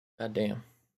God damn.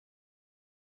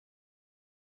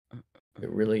 It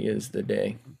really is the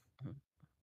day.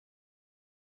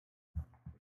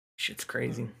 Shit's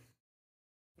crazy.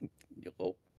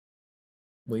 Yo.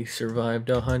 We survived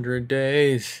 100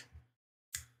 days.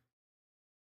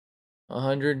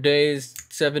 100 days,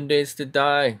 7 days to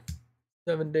die.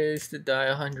 7 days to die,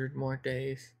 100 more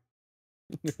days.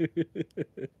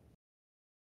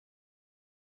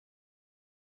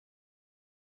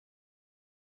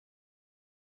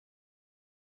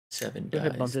 Seven If dies.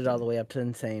 it bumped it all the way up to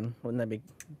insane, wouldn't that be?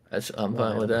 I'm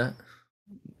fine with that.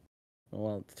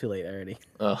 Well, it's too late already.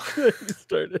 Oh. You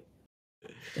started.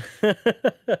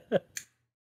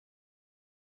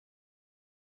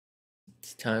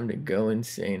 It's time to go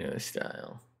insano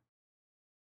style.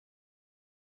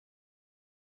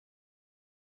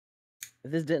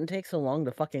 If this didn't take so long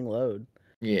to fucking load,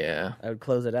 yeah, I would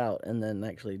close it out and then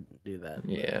actually do that.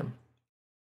 Yeah.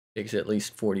 Takes at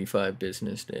least 45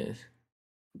 business days.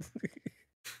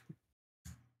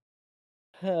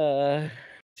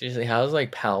 Seriously, how's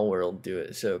like Pal World do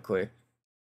it so quick?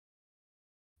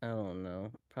 I don't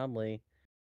know. Probably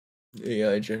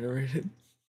AI generated.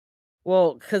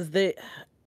 Well, because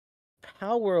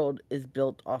Pal World is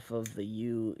built off of the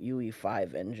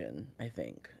UE5 engine, I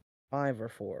think. 5 or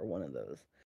 4, one of those.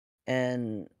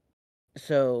 And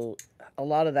so a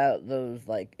lot of those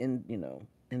like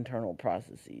internal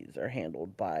processes are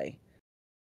handled by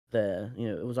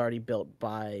it was already built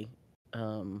by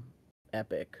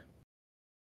Epic.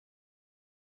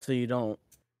 So you don't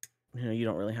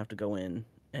really have to go in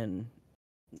and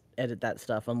edit that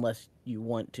stuff unless you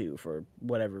want to for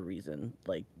whatever reason,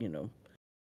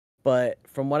 But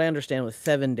from what I understand with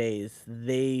 7 days,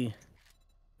 they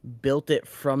built it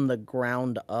from the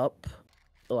ground up,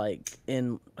 like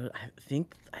in I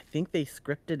think they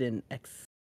scripted in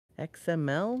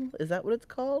XML. Is that what it's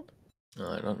called?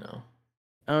 Oh, I don't know.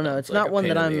 I don't know. Sounds It's like not a one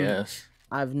pain that in the ass.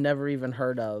 I've never even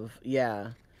heard of.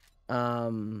 Yeah.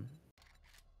 And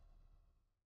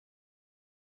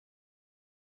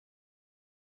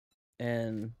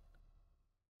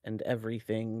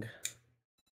everything.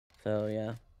 So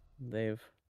yeah,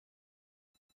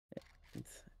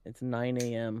 it's 9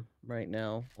 a.m. right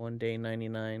now. 1 day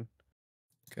 99.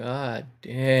 God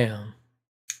damn.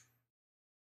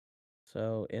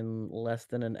 So in less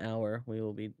than an hour, we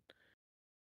will be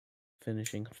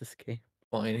finishing up this game.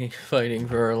 Fighting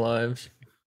for our lives.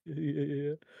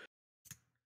 Yeah.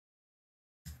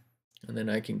 And then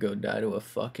I can go die to a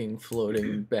fucking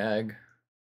floating bag.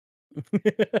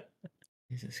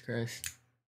 Jesus Christ.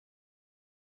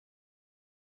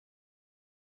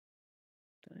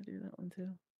 Did I do that one too?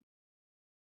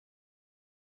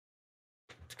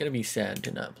 It's gonna be sad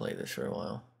to not play this for a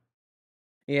while.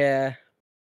 Yeah.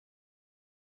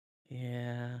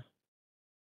 Yeah.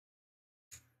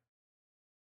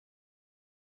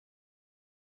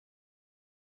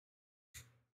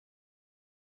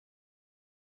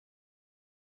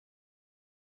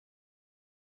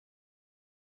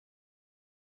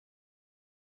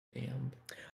 Damn.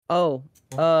 Oh,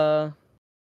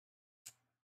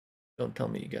 Don't tell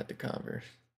me you got the Converse.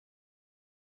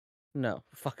 no.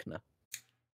 Fuck no.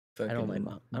 Fucking I don't like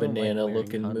banana wearing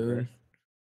looking Converse.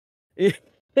 moon.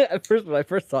 At first, when I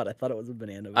first saw it, I thought it was a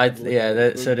banana. So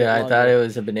did I. Thought it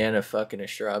was a banana fucking a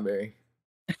strawberry.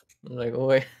 I'm like,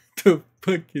 what the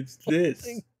fuck is this?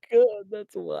 Oh God,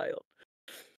 that's wild.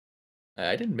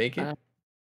 I didn't make it.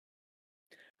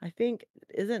 I think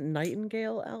isn't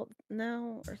Nightingale out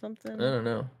now or something? I don't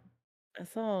know. I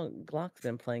saw Glock's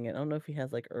been playing it. I don't know if he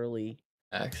has like early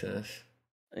access.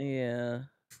 Yeah.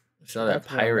 It's not that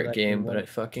pirate game, but I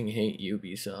fucking hate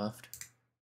Ubisoft.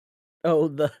 Oh,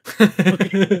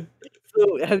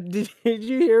 So, did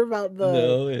you hear about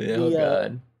No, oh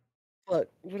god. What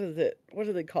is it? What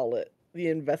do they call it? The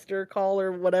investor call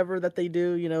or whatever that they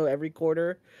do, every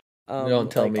quarter.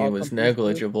 Don't tell me it was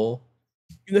negligible.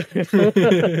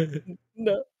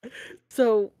 No.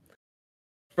 So,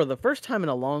 for the first time in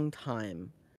a long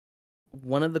time,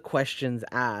 one of the questions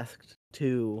asked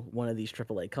to one of these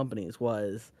AAA companies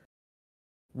was,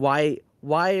 why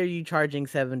are you charging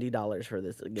 $70 for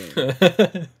this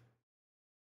game?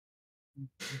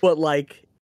 But like,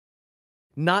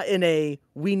 not in a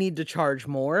we need to charge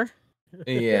more.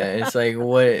 Yeah, it's like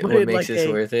what makes this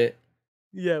worth it?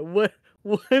 Yeah, what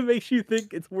makes you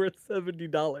think it's worth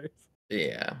 $70?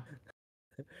 Yeah.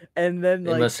 And then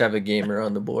they must have a gamer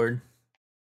on the board.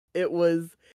 It was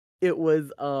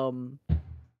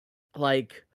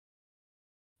like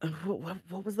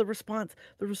what was the response?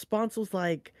 The response was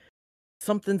like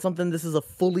something this is a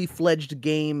fully fledged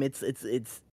game. It's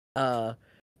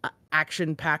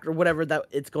action packed or whatever that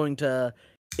it's going to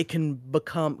it can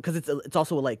become, because it's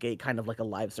also like a kind of like a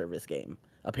live service game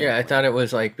Yeah, I apparently. thought it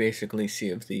was like basically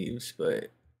Sea of Thieves,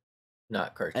 but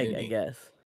not I cartoony. guess.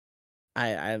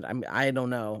 I don't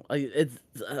know. It's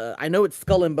I know it's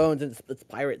Skull and Bones and it's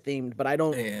pirate themed, but I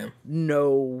don't Yeah,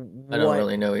 know I don't what.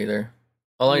 really know either.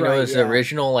 All I know Right? is the Yeah.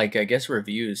 original, like I guess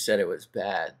reviews said it was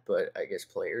bad, but I guess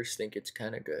players think it's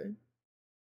kind of good.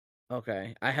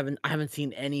 Okay. I haven't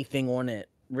seen anything on it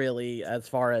really as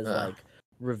far as Uh, like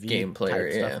review Game player,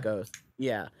 type stuff yeah. goes.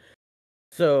 Yeah.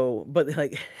 So, but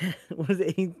like, what was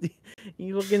it?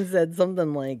 He fucking said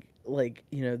something like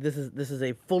this is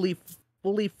a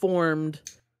fully formed,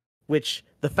 which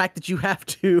the fact that you have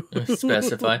to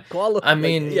Specify. qualify, I like,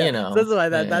 mean, yeah, you know, specify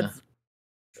that, yeah.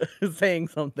 that's saying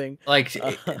something. Like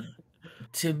Uh,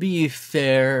 to be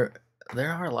fair,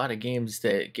 there are a lot of games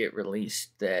that get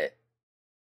released that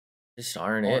just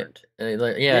aren't it. aren't. Yeah,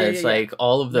 Yeah, yeah, it's yeah. like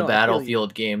all of the No, I feel you.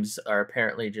 Battlefield games are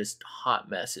apparently just hot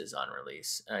messes on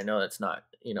release. And I know that's not,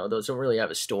 those don't really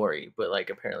have a story, but like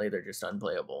apparently they're just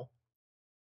unplayable.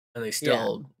 And they Yeah,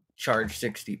 still charge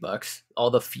 $60.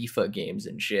 All the FIFA games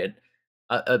and shit,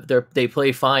 they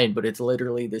play fine, but it's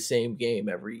literally the same game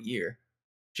every year,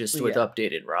 just with yeah.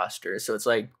 updated rosters. So it's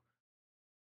like,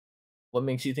 what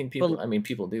makes you think people? But I mean,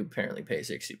 people do apparently pay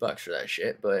 $60 for that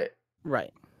shit, but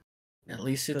right, at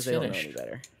least it's because they don't know any finished.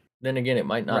 better. Then again, it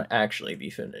might not Right. actually be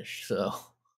finished. So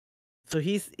So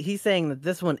he's saying that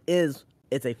this one it's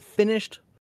a finished,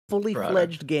 fully product.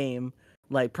 fledged game,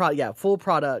 like full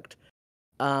product.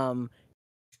 Um,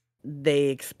 they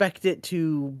expect it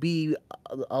to be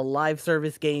a live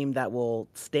service game that will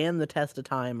stand the test of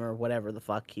time or whatever the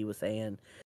fuck he was saying.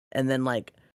 And then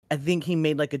like I think he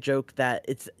made like a joke that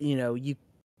it's you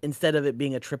instead of it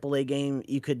being a triple A game,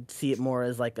 you could see it more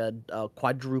as like a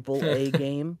quadruple A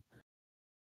game.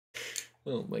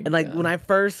 Oh my And like when god. I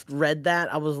first read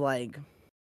that, I was like,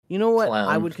 you know what? I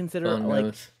Clown would consider phone like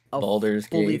notes. a Baldur's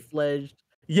fully Gate. fledged.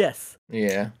 Yes.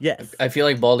 Yeah. Yes. I feel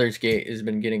like Baldur's Gate has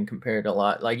been getting compared a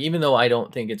lot. Like, even though I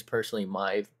don't think it's personally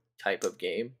my type of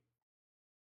game,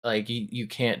 like, you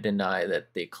can't deny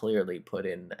that they clearly put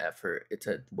in the effort. It's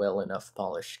a well enough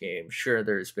polished game. Sure,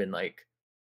 there's been, like,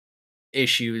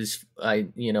 issues I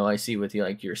see with you,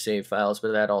 like, your save files,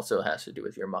 but that also has to do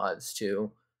with your mods,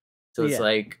 too. So it's Yeah.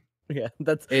 like, Yeah.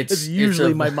 That's it's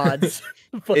usually a my mods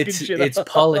fucking shit it's up.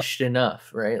 polished enough,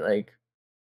 right? Like,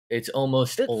 it's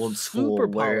almost It's old super school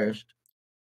where polished.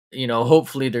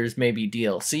 hopefully there's maybe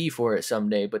DLC for it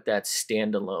someday, but that's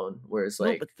standalone. Whereas No,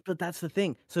 like, but that's the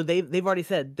thing. So they've already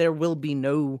said there will be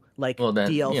no like well then,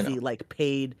 DLC, like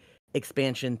paid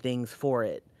expansion things for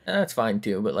it. that's fine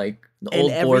too. But like the And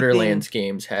old everything. Borderlands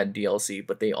games had DLC,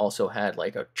 but they also had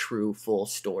like a true full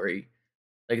story.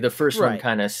 Like the first one Right.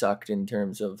 kind of sucked in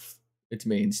terms of its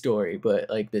main story, but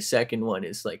like the second one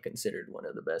is like considered one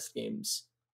of the best games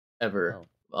ever Oh,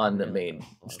 I on didn't the realize main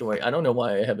that was. story. I don't know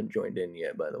why I haven't joined in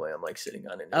yet, by the way. I'm like sitting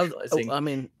on Oh, initializing. I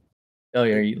mean, Oh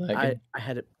yeah, are it. you lagging? I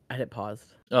had it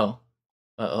paused. Oh.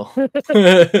 Uh-oh.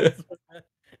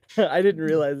 I didn't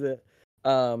realize it.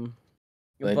 Um,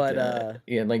 But but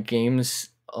yeah, like games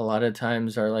a lot of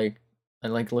times are like, I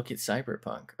like look at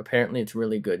Cyberpunk. Apparently it's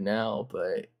really good now,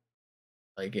 but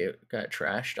like it got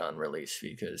trashed on release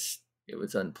because it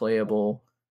was unplayable,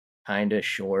 kind of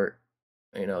short,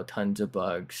 tons of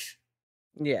bugs.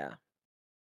 yeah,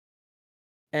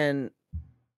 and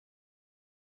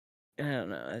I don't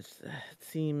know. It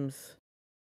seems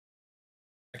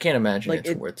I can't imagine like it's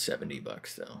it. worth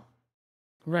 $70 though.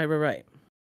 Right.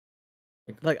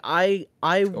 Like, Like I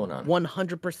what's going on?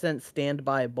 100% stand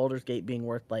by Baldur's Gate being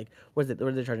worth like what is it? What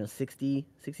are they charging 60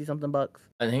 something bucks?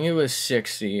 I think it was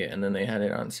 60 and then they had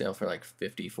it on sale for like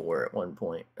 54 at one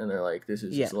point and they're like, this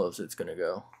is Yeah, as low as it's gonna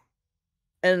go.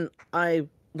 and I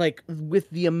like with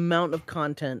the amount of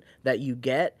content that you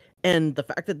get and the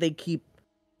fact that they keep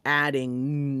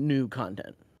adding new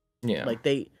content. Yeah. Like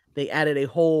they added a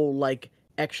whole like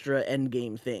extra end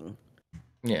game thing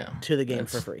Yeah. to the game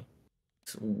for That's free.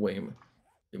 it's way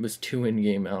It was 2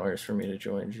 in-game hours for me to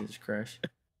join. Jesus Christ.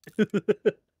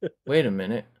 Wait a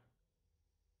minute.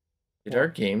 Did our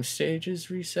What? game stages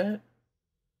reset?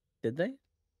 Did they?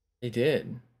 They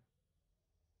did.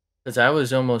 Because I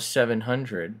was almost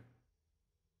 700,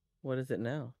 What is it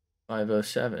now?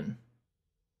 507.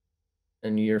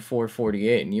 And you're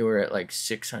 448, and you were at like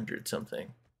 600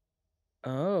 something.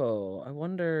 Oh, That's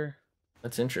wonder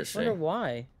interesting.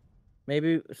 why.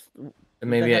 Maybe And that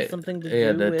maybe, has something to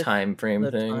yeah, do the with time frame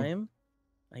the thing. time,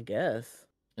 I guess.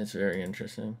 It's very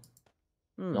interesting.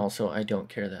 And Hmm. also, I don't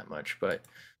care that much, but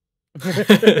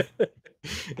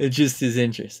it just is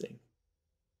interesting.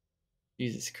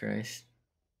 Jesus Christ.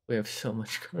 We have so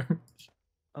much garbage.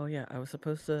 Oh yeah, I was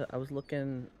supposed to. I was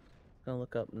gonna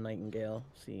look up Nightingale.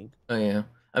 See. Oh yeah.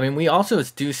 I mean, we also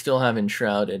do still have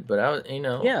Enshrouded, but I was,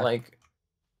 Yeah, like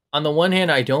on the one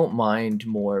hand, I don't mind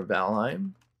more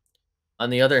Valheim. On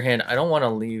the other hand, I don't want to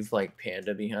leave like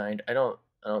Panda behind. I don't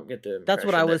get the that's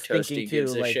what I impression that was thinking Toasty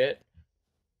gives too. a Like, shit.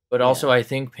 But also, yeah. I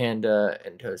think Panda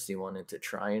and Toasty wanted to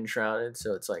try Enshrouded,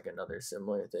 so it's like another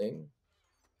similar thing.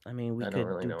 I mean, we I don't could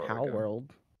really do know where we're Pal going.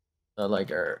 World.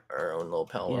 Like our own little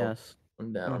Palo Yes.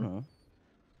 one down.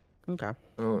 Mm-hmm. Okay.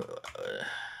 Oh,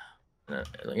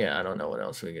 yeah, I don't know what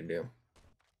else we can do.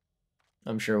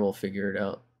 I'm sure we'll figure it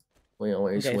out. We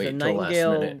always Okay. So wait till last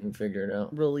minute Nightingale and figure it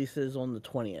out. releases on the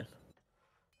 20th,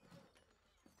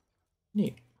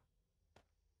 Neat.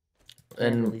 and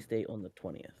And release date on the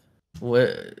 20th.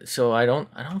 what? So I don't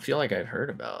feel like I've heard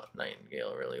about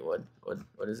Nightingale really. What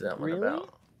is that one Really?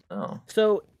 about? Oh,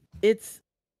 So it's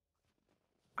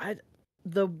I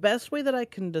the best way that I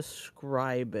can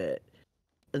describe it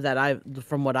that I've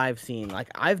from what I've seen, like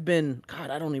I've been God,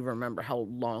 I don't even remember how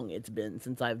long it's been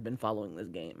since I've been following this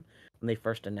game when they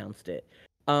first announced it.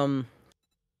 Um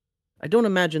I don't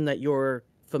imagine that you're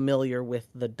familiar with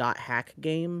the dot hack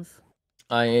games.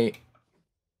 I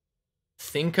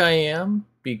think I am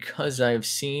because I've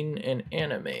seen an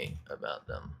anime about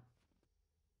them.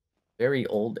 Very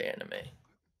old anime.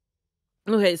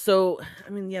 Okay, so I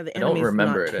mean, yeah, the I don't anime's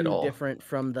remember not it at too all. different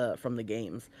from the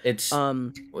games. It's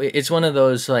Um, it's one of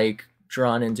those like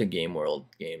drawn into game world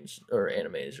games or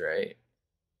animes, right?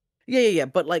 yeah,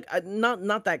 but like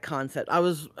not that concept. I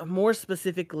was more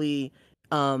specifically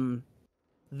um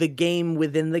the game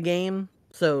within the game.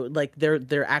 So like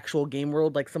their actual game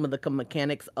world, like some of the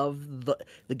mechanics of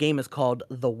the game is called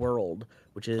The World,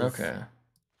 which is Okay.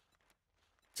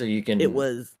 So you it can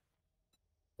was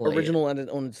play it. original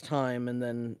on its time, and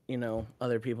then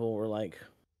other people were like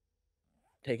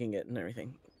taking it and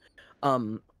everything.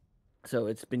 Um, so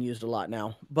it's been used a lot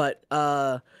now. But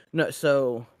no,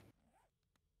 so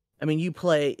I mean, you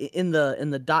play in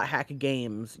the dot hack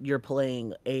games. You're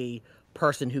playing a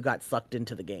person who got sucked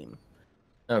into the game,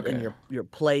 and Okay.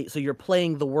 you're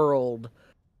playing the world,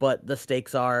 but the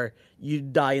stakes are you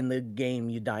die in the game,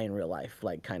 you die in real life,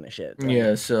 like kind of shit. Yeah,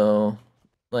 Like so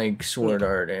like Sword yeah,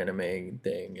 Art anime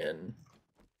thing and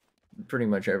pretty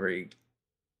much every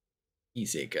yeah.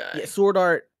 isekai. Sword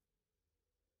Art.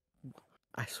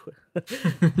 I swear,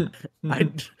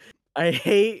 I I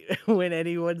hate when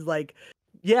anyone's like,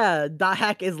 yeah, dot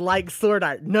hack is like Sword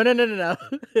Art. No.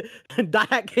 Dot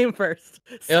hack came first.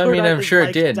 I Sword mean, Art I'm is sure it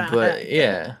like did, dot but hack.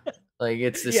 yeah, like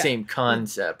it's the Yeah, same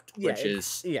concept, yeah, which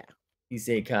is yeah.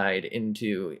 isekai'd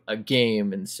into a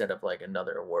game instead of like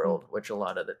another Mm, world, which a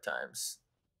lot of the times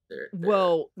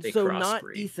well, they so not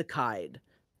crossbreed. isekai.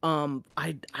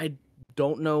 I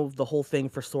don't know the whole thing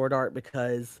for Sword Art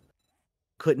because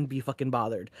couldn't be fucking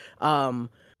bothered.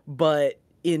 But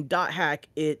in dot hack,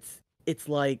 it's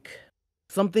like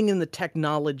something in the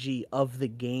technology of the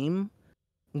game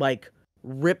like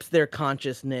rips their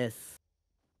consciousness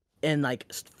and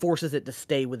like forces it to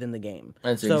stay within the game.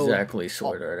 That's So exactly oh,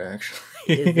 Sword Art,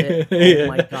 is it? actually. Oh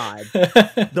my Yeah.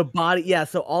 god. The body, yeah,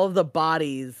 so all of the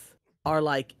bodies are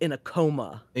like in a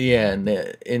coma Yeah, and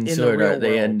in in the Sword real Art,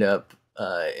 they world. end up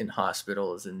in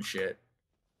hospitals and shit.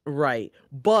 Right.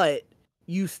 But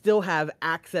you still have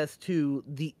access to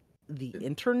the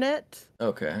internet.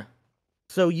 Okay.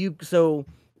 So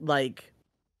like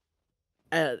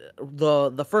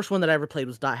the first one that I ever played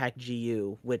was Dot Hack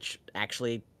GU, which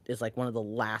actually is like one of the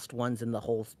last ones in the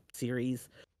whole series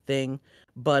thing.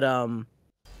 But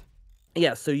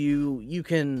yeah, so you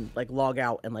can like log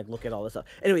out and like look at all this stuff.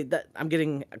 Anyway, that I'm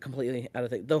getting completely out of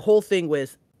thing. The whole thing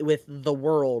with the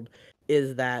world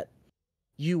is that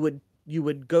you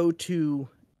would go to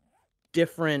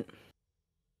different.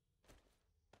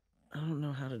 I don't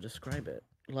know how to describe it.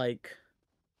 Like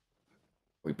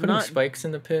We putting not. spikes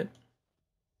in the pit?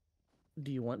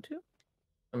 Do you want to?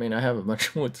 I mean, I have a bunch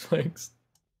of wood spikes.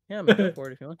 Yeah, I mean, go What for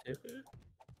it if you want to.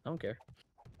 I don't care.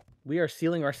 We are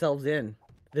sealing ourselves in.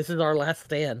 This is our last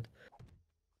stand.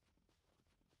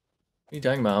 are you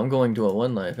talking about? I'm going to a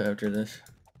one life after this.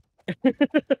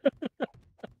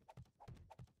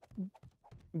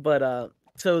 But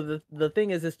so the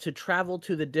thing is to travel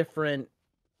to the different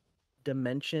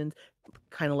dimensions,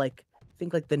 kind of like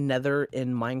think like the Nether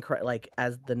in Minecraft, like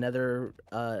as the Nether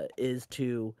is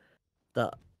to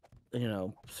the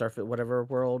surface whatever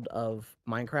world of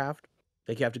Minecraft.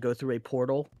 Like you have to go through a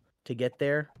portal to get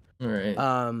there. All right.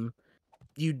 Um,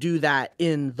 you do that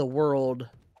in the world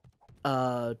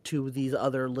to these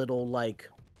other little like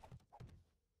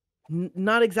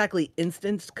not exactly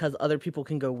instance because other people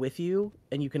can go with you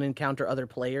and you can encounter other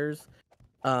players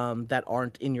that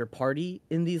aren't in your party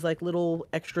in these like little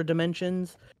extra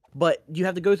dimensions. But you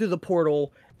have to go through the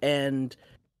portal, and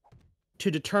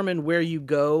to determine where you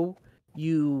go,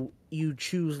 you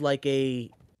choose like uh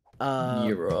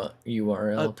a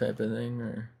URL type of thing,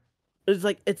 or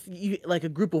like a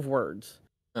group of words.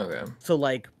 okay, So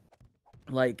like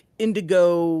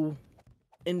indigo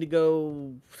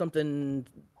something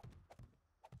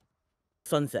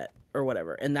sunset or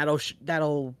whatever, and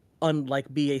that'll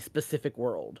unlike be a specific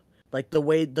world. Like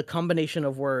the combination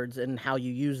of words and how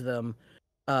you use them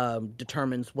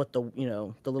determines what the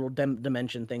little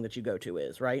dimension thing that you go to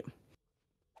is, right?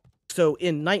 So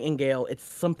in Nightingale, it's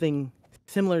something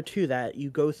similar to that. You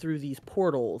go through these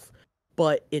portals,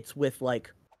 but it's with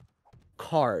like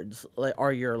cards, like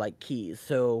are your like keys.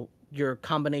 So your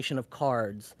combination of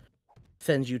cards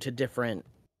sends you to different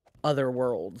other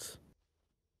worlds,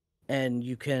 and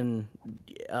you can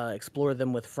explore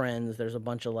them with friends. There's a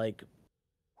bunch of like,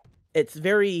 it's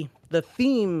very the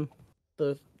theme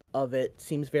the of it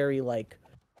seems very like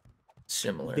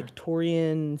similar.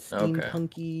 Victorian Okay.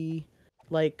 steampunky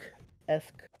like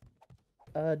esque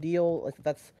deal. Like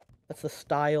that's the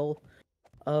style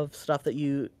of stuff that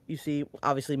you see,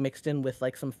 obviously mixed in with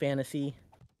like some fantasy.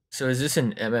 So is this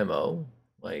an MMO,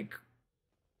 like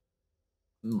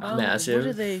What are they?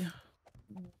 massive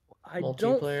I don't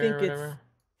multiplayer or think it's whatever?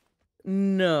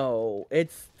 no.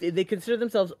 It's they consider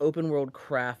themselves open world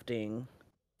crafting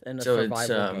and a So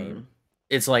survival game.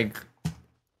 it's like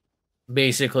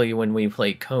basically when we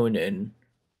play Conan,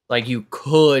 like you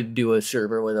could do a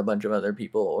server with a bunch of other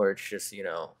people, or it's just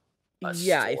us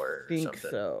Yeah, I four or think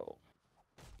something. so.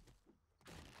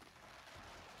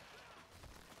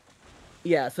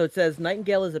 Yeah, so it says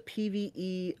Nightingale is a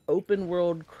PvE open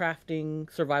world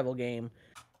crafting survival game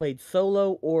played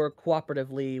solo or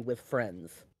cooperatively with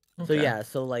friends. So Okay. yeah,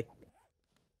 so like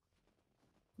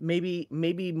maybe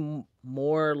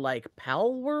more like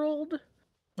Pal World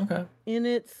Okay. in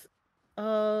its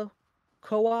uh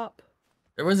co-op.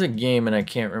 There was a game, and I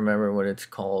can't remember what it's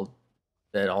called,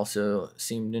 that also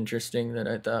seemed interesting that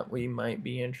I thought we might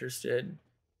be interested.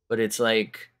 But it's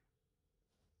like,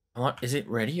 is it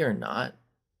Ready or Not?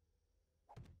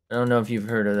 I don't know if you've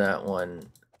heard of that one,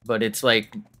 but it's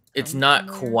like it's Sounds not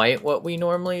familiar. quite what we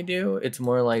normally do. It's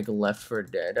more like Left 4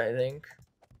 Dead, I think,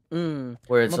 I'm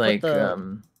where it's gonna put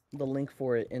like the link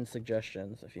for it in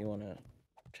suggestions if you want to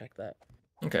check that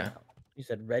okay. out. You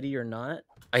said Ready or Not?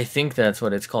 I think that's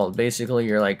what it's called. Basically,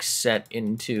 you're like set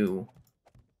into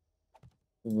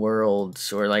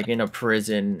worlds or like in a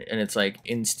prison, and it's like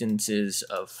instances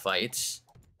of fights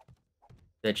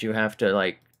that you have to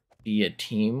like be a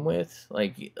team with.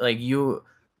 Like you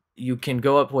can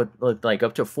go up with like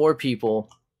up to 4 people,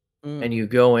 and Mm. you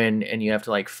go in and you have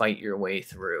to like fight your way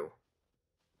through.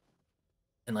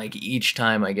 And like each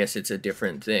time, I guess it's a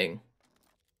different thing.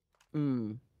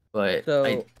 Mm. But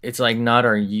So it's like not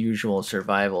our usual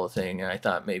survival thing. And I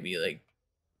thought maybe like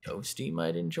Toasty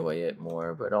might enjoy it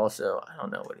more, but also I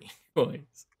don't know what he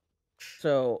enjoys.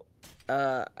 So,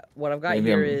 what I've got Maybe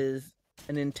here I'm is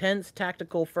an intense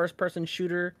tactical first-person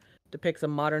shooter depicts a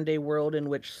modern-day world in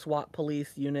which SWAT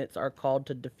police units are called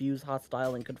to defuse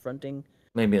hostile and confronting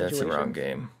maybe that's the wrong situations.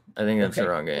 game. I think that's the Okay.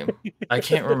 wrong game. I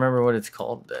can't remember what it's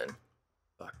called then.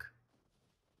 Fuck.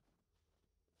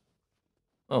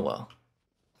 Oh well.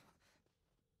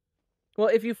 Well,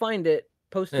 if you find it,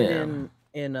 post it Yeah.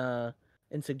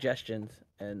 in suggestions,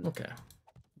 and Okay.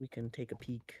 we can take a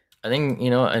peek. I think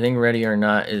Ready or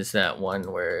Not is that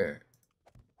one where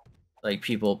like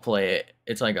people play it.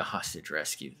 It's like a hostage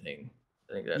rescue thing.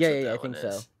 I think that's Yeah, what yeah, yeah, I that one think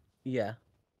so. is. Yeah,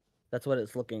 that's what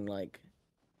it's looking like.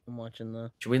 I'm watching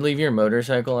the. Should we leave your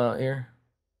motorcycle out here?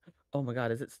 Oh my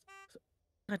God, is it?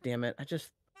 God damn it! I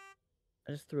just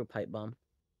threw a pipe bomb.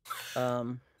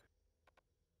 Um,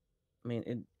 I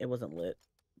mean it wasn't lit,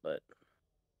 but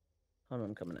hold on,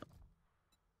 I'm coming out.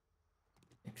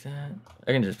 Like that.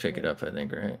 I can just pick it Wait, up, I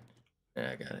think, right?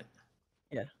 Yeah, I got it.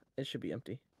 yeah, it should be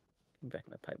empty. Give me back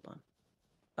my pipe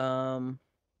bomb.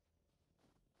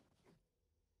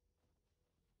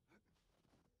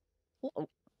 Oh,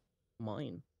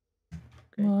 mine.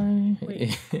 Okay. Why?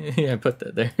 Wait, Yeah, I put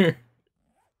that there.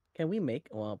 can we make?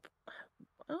 Well,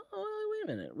 wait a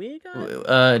minute. We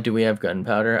got. Do we have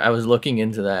gunpowder? I was looking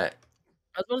into that.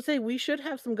 I was going to say we should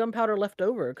have some gunpowder left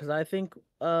over because I think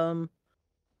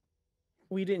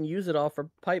we didn't use it all for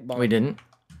pipe We bombs. didn't.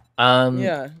 Um,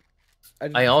 Yeah, I I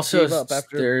just also gave up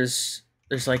after. there's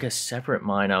like a separate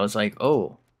mine. I was like,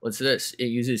 oh, what's this? It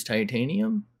uses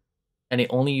titanium, and it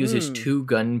only uses Hmm. 2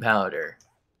 gunpowder.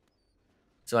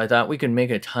 So I thought we could make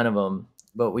a ton of them,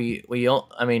 but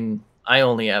I mean, I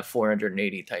only have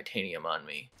 480 titanium on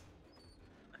me.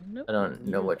 Nope. I don't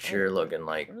know what you're looking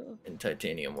like Where in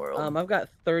Titanium World. I've got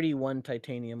 31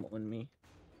 titanium on me.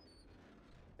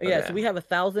 Yeah, Okay. so we have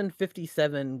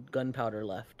 1,057 gunpowder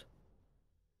left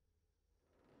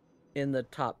in the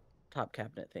top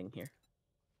cabinet thing here.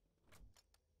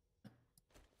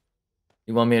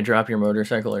 You want me to drop your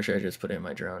motorcycle, or should I just put it in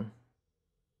my drone?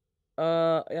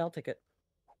 Yeah, I'll take it.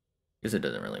 Because it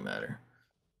doesn't really matter.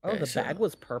 Oh, Okay, the bag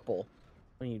was purple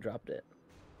when you dropped it.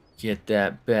 Get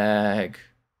that bag.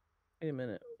 Wait a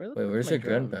minute. Wait, where's the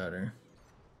gunpowder?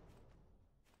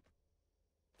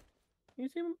 You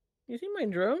see my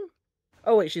drone?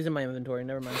 Oh wait, she's in my inventory.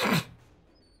 Never mind.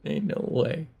 Ain't no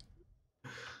way.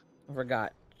 I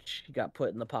forgot. She got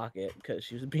put in the pocket because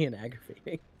she was being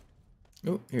aggravating.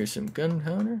 Oh, here's some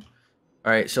gunpowder.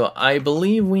 All right, so I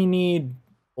believe we need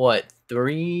what,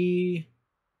 3,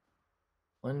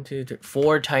 1, 2, 3,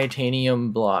 4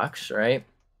 titanium blocks, right?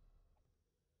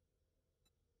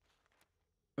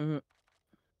 Mm-hmm.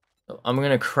 So I'm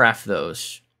gonna craft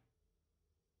those.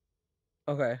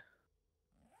 Okay.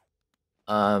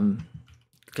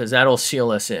 Because that'll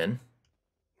seal us in,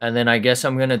 and then I guess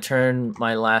I'm gonna turn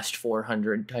my last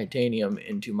 400 titanium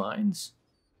into mines.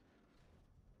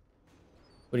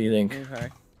 What do you think?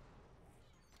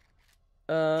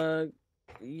 Okay.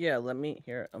 Yeah. Let me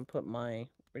here. I'm put my. Where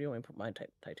do you want me to put my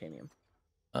titanium?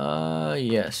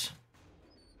 Yes.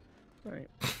 All right.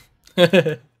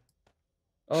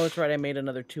 Oh, that's right. I made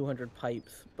another 200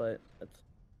 pipes, but that's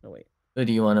no wait. But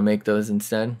do you want to make those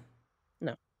instead?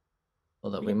 No.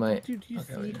 Hold up, we might. Dude, do you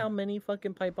Okay, see how many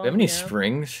fucking pipe bombs we have any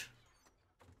springs?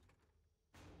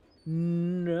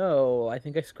 No, I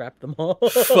think I scrapped them all.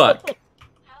 Fuck.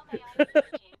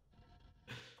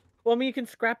 Well, I mean, you can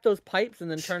scrap those pipes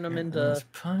and then turn them into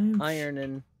iron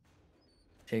and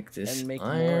take this and make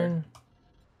iron. more.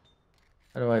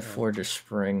 How do I forge a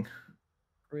spring?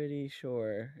 Pretty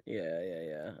sure.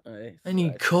 Yeah. I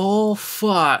need coal.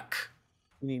 Fuck.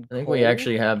 You need I think we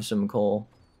actually have some coal.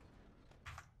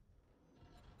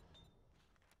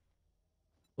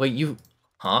 Wait, you...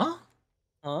 Huh?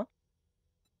 Huh?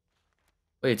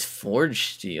 Wait, it's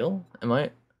forged steel? Am I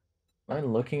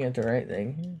looking at the right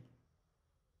thing here?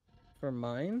 For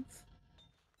mines?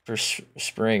 For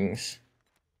springs.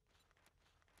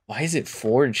 Why is it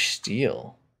forged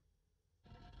steel?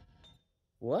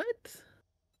 What?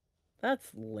 That's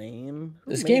lame.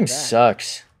 This game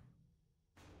sucks.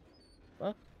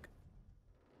 Fuck.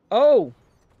 Oh!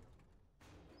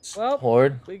 Well,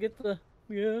 Horde? we get to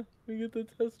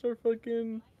test our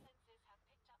fucking...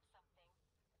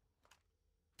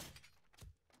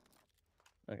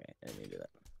 Okay, I need to do that.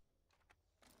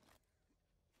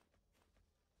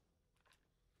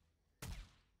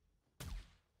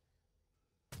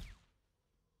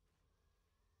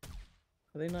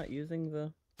 Are they not using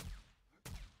the...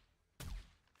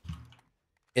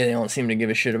 Yeah, they don't seem to give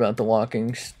a shit about the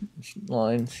walking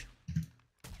lines.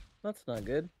 That's not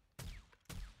good.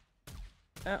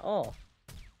 At all.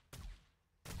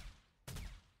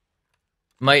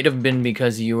 Might have been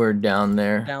because you were down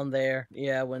there. Down there,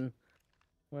 yeah, when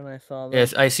I saw them.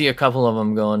 Yes, I see a couple of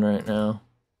them going right now.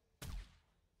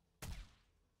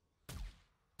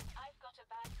 I've got a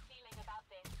bad feeling about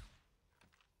this.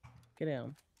 Get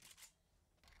down.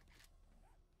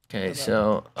 Okay,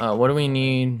 so what do we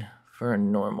need for a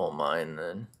normal mine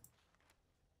then?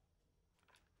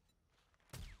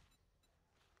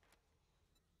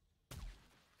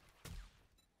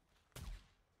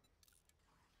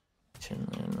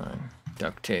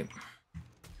 Duct tape.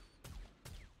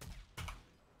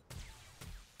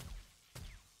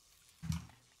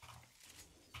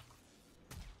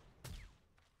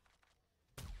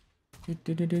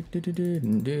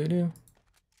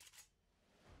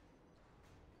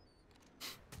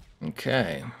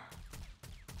 Okay.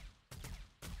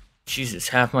 Jesus,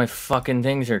 half my fucking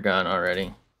things are gone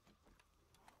already.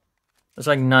 That's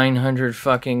like 900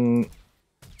 fucking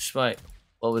spike.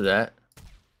 What was that?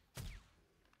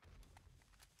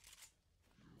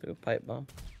 Through a pipe bomb.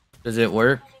 Does it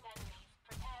work?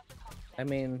 I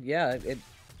mean, yeah, it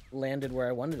landed where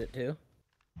I wanted it to.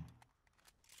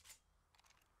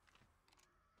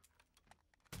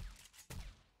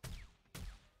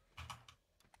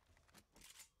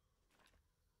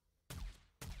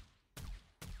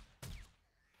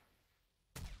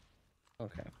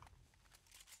 Okay.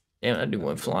 Damn, that dude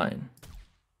went flying.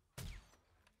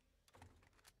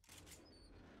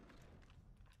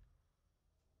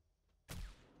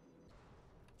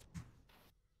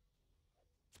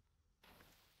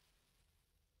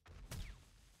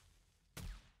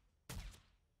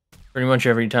 Pretty much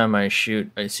every time I shoot,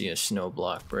 I see a snow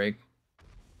block break.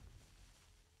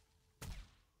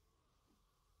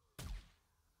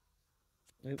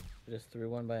 Oop, just threw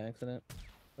one by accident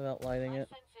without lighting My it.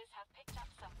 senses have picked up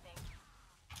something.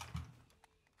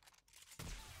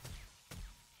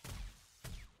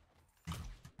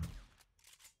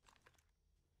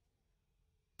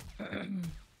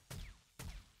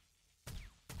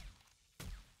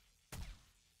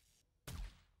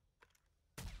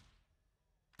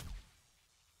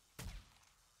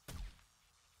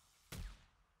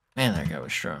 Man, that guy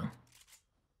was strong.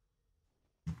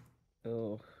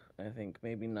 Oh, I think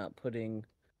maybe not putting.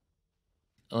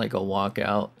 Like a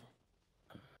walkout.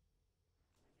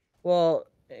 Well,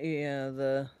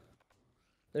 yeah,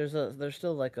 there's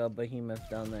still like a behemoth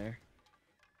down there,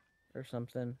 or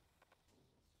something.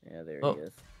 Yeah, there he Oh,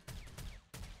 is.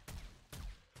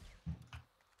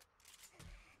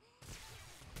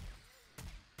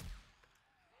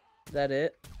 Is that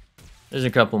it? there's a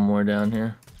couple more down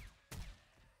here.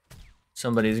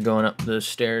 Somebody's going up the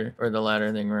stair or the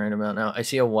ladder thing right about now. I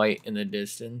see a white in the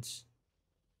distance.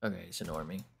 Okay, it's ignore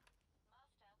me.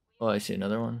 Oh, I see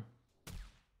another one.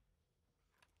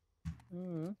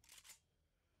 Hmm.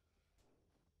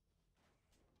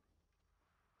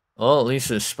 Well, at least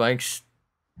the spikes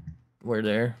were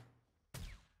there.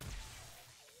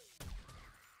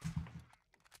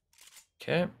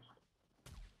 Okay.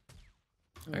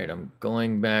 Alright, I'm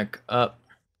going back up.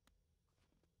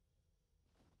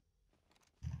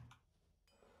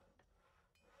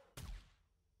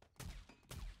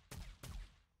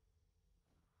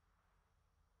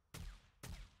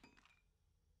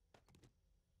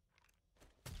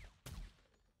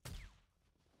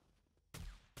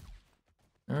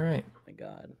 Alright. Oh my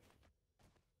god.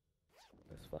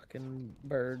 This fucking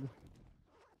bird.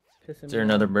 Pissing Is there me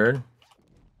another off. bird?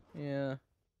 Yeah.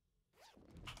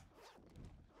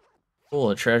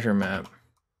 Cool, a treasure map.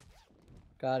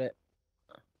 Got it.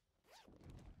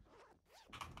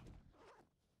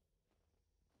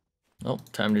 Oh,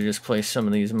 time to just place some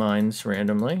of these mines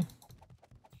randomly.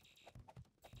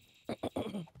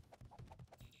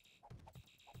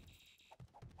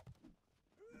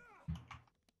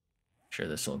 Sure,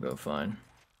 this will go fine.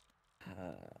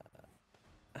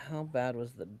 How bad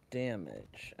was the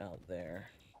damage out there?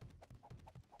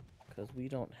 Because we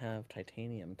don't have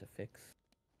titanium to fix.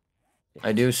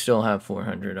 I do still have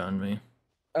 400 on me.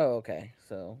 Oh, okay.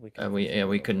 So we can.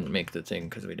 We couldn't make the thing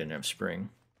because we didn't have spring.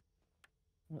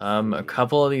 Let's A see.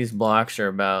 couple of these blocks are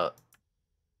about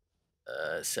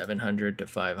 700 to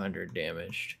 500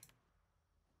 damaged.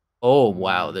 Oh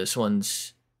wow, this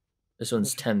one's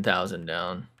Which- 10,000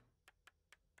 down.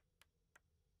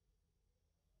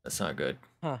 That's not good.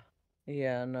 Huh.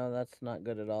 Yeah, no, that's not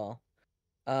good at all.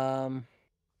 Um.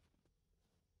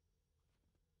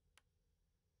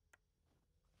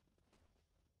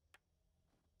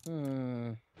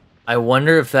 Hmm. I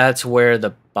wonder if that's where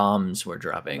the bombs were Oh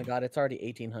dropping. my god, it's already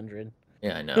 1800.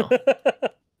 Yeah, I know.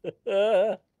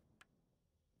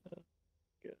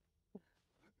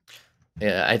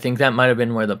 Yeah, I think that might have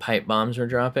been where the pipe bombs were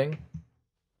dropping.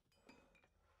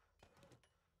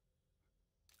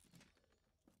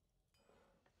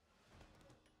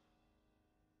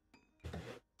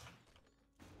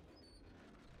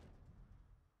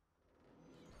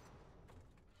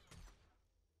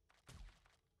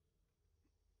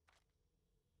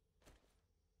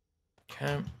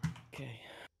 Okay. Okay.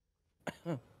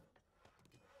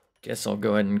 Guess I'll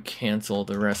go ahead and cancel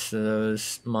the rest of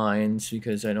those mines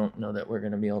because I don't know that we're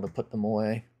going to be able to put them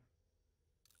away.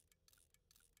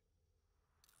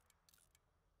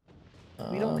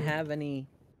 We don't have any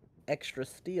extra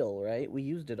steel, right? We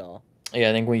used it all. Yeah,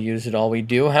 I think we used it all. We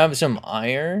do have some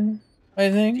iron,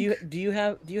 I think. Do you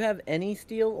have any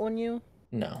steel on you?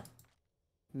 No.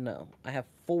 No, I have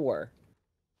 4.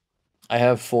 I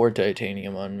have 4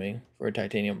 titanium on me, 4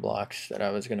 titanium blocks that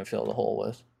I was going to fill the hole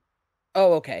with.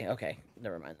 Oh, okay, okay.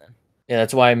 Never mind then. Yeah,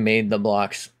 that's why I made the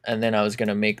blocks, and then I was going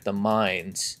to make the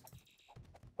mines.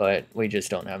 But we just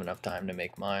don't have enough time to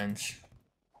make mines.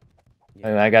 Yeah.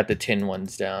 I mean, I got the tin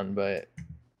ones down, but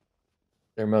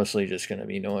they're mostly just going to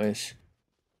be noise.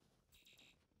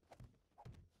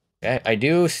 I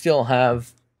do still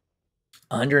have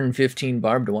 115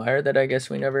 barbed wire that I guess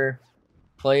we never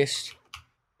placed.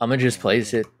 I'm going to just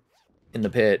place it in the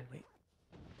pit. Wait.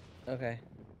 Okay.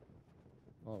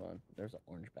 Hold on. There's an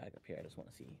orange bag up here. I just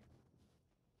want to see.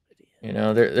 You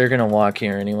know, they're going to walk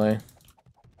here anyway.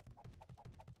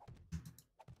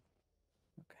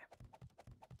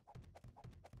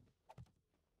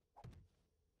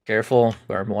 Careful,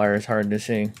 barbed wire is hard to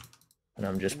see. And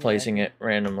I'm just placing it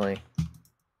randomly.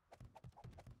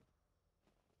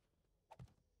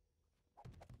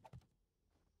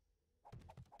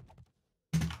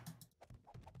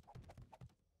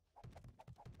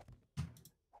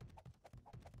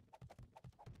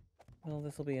 Well,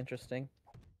 this will be interesting.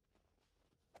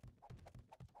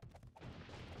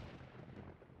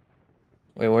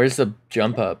 Wait, where's the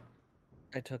jump up?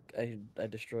 I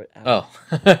destroyed. Oh.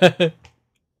 I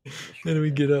How do we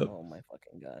it. get up? Oh my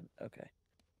fucking god. Okay.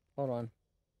 Hold on.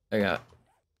 I got.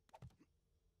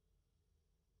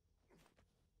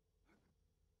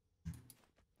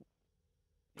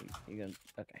 You gonna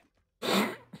okay.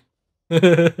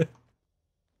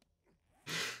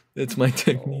 That's my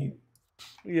technique.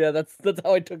 Yeah, that's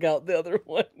how I took out the other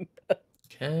one.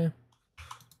 Okay.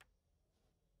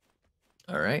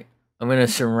 All right. I'm gonna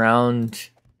surround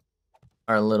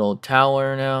our little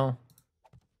tower now.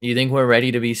 You think we're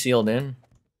ready to be sealed in?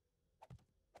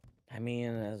 I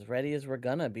mean, as ready as we're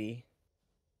gonna be.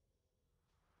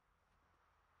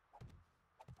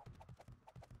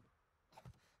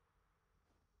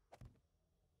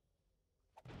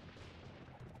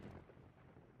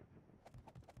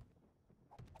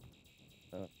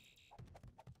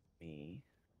 Me.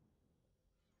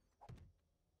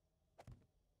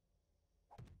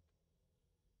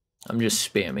 I'm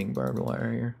just spamming barbed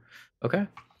wire here. Okay.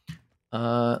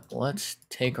 Let's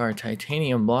take our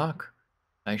titanium block.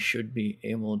 I should be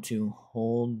able to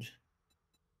hold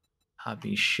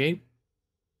hobby shape.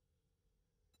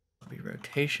 Hobby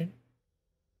rotation.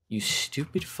 You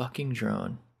stupid fucking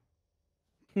drone.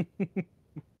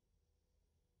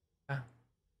 Ah.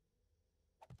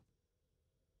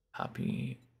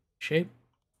 Hobby shape.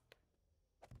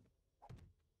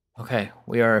 Okay,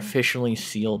 we are officially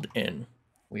sealed in.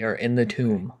 We are in the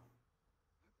tomb.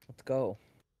 Let's go.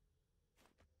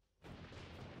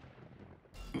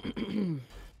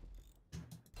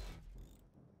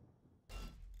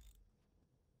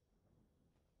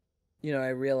 You know, I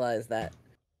realize that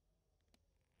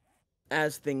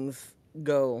as things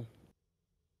go.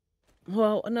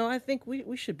 Well, no, I think we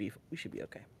should be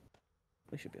okay.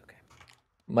 We should be okay.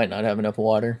 Might not have enough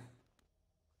water.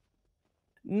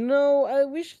 No,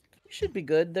 we should be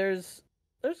good. There's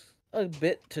a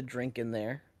bit to drink in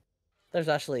there. There's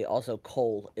actually also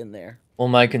coal in there. Well,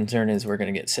 my concern is we're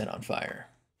gonna get set on fire.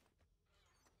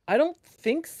 I don't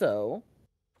think so.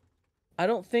 I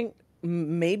don't think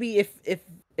maybe if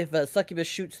a succubus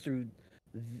shoots through.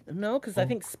 No, because I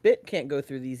think spit can't go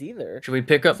through these either. Should we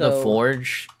pick up the So-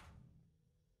 forge?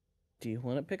 Do you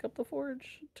want to pick up the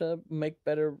forge to make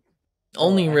better?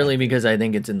 Only I really have to. because I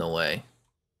think it's in the way.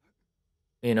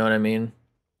 You know what I mean?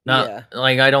 Not Yeah.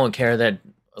 like I don't care that.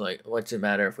 Like, what's it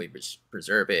matter if we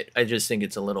preserve it? I just think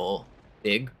it's a little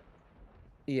big.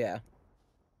 Yeah.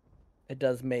 It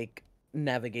does make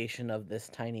navigation of this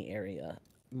tiny area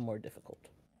more difficult.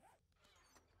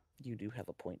 You do have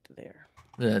a point there.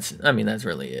 I mean, that's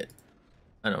really it.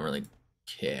 I don't really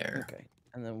care. Okay.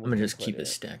 And then I'm gonna just keep a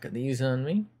stack of these on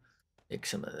me. Take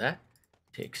some of that.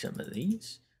 Take some of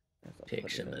these. Take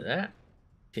some of that.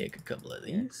 Take a couple of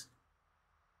these.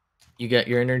 You got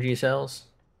your energy cells?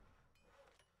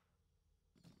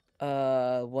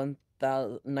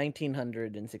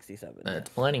 1967. That's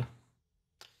Yes. plenty.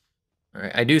 All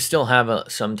right, I do still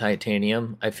have some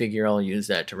titanium. I figure I'll use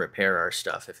that to repair our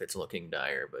stuff if it's looking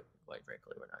dire, but quite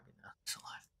frankly, we're not getting out of this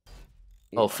alive.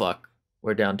 Yeah. Oh fuck,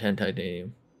 we're down 10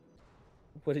 titanium.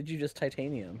 What did you just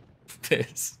titanium?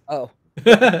 This. Oh.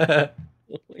 Oh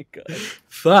my god.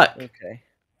 Fuck. Okay.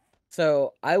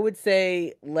 So I would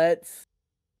say let's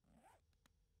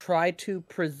try to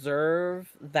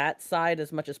preserve that side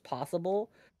as much as possible.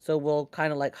 So we'll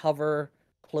kind of like hover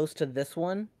close to this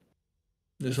one.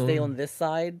 Stay on this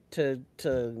side to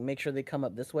make sure they come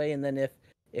up this way, and then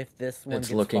if this one it's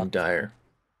gets looking fucked, dire.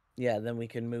 yeah, then we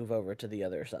can move over to the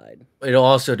other side. It'll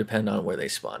also depend on where they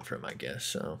spawn from, I guess.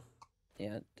 So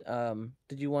Yeah.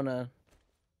 Did you want to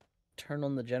turn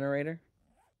on the generator?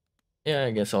 yeah,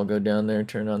 I guess I'll go down there,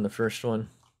 turn on the first one.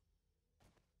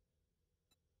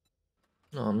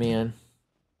 Oh man.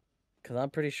 Because I'm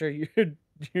pretty sure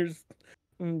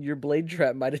your blade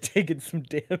trap might have taken some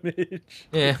damage.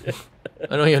 Yeah.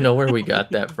 I don't even know where we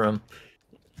got that from.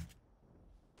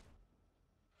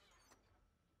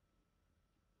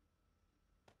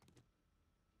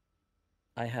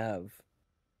 I have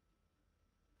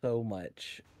so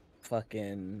much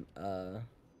fucking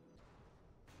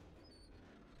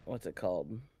what's it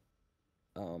called?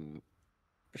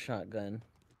 Shotgun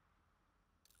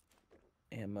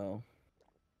ammo.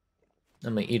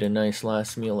 I'm gonna eat a nice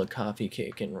last meal of coffee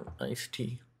cake and iced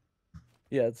tea.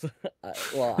 Yeah, it's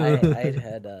I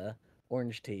had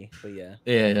orange tea, but yeah.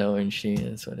 Yeah, no, orange tea.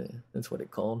 That's what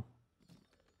it called.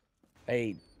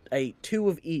 I ate 2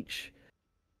 of each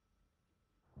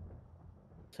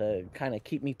to kind of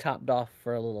keep me topped off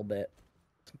for a little bit.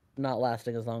 Not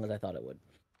lasting as long as I thought it would.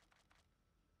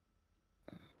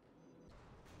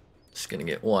 It's gonna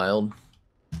get wild.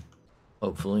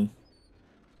 Hopefully.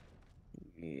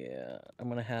 Yeah, I'm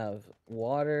gonna have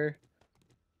water,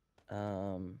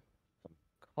 some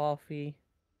coffee,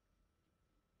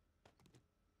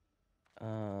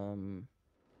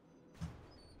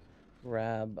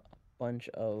 grab a bunch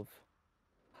of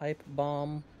pipe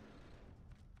bomb.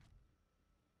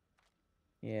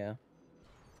 Yeah.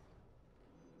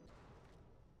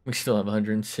 We still have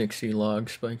 160 log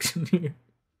spikes in here.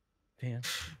 Damn.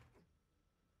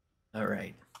 All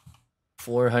right.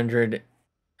 400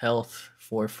 health,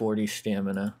 440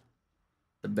 stamina.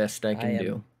 The best I can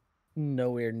do.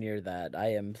 Nowhere near that.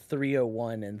 I am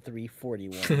 301 and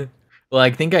 341. Well,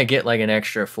 I think I get like an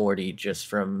extra 40 just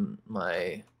from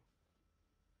my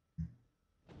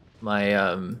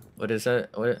what is that?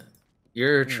 What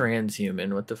you're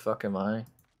transhuman. What the fuck am I?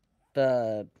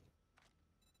 I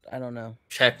don't know.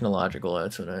 Technological,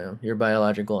 that's what I am. You're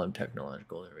biological, I'm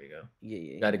technological. There we go.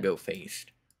 Yeah. Gotta go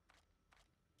faced.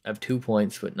 I have 2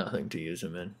 points, but nothing to use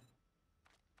them in.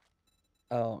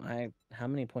 Oh, how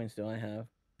many points do I have?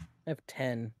 I have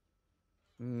 10.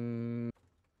 I don't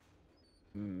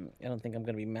think I'm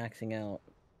gonna be maxing out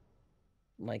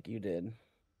like you did.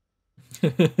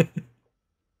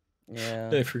 Yeah.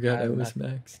 I forgot I I'm was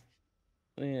not. max.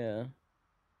 Yeah.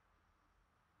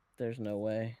 There's no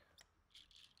way.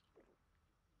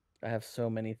 I have so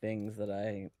many things that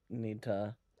I need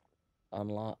to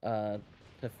unlock to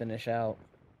finish out.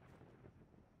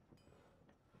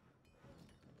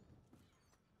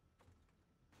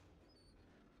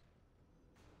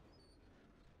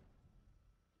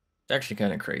 It's actually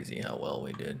kind of crazy how well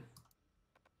we did.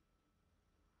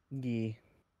 Yeah.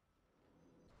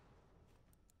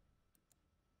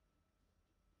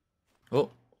 Oh,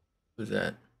 who's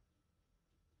that?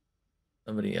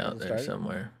 Somebody out there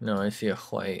somewhere. No, I see a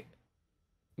white.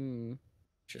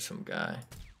 Just some guy.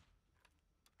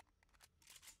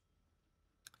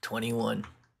 21.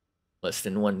 Less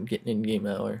than 1 getting in game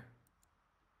hour.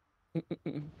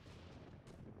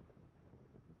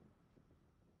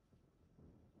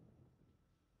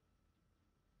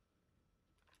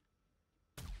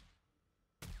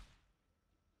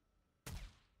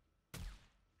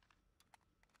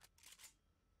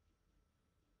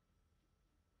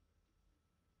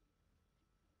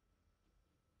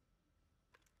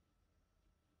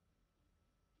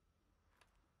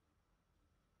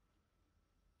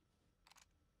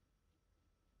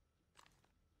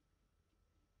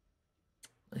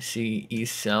 I see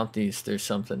east, southeast, there's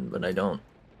something, but I don't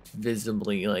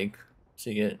visibly, like,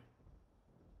 see it.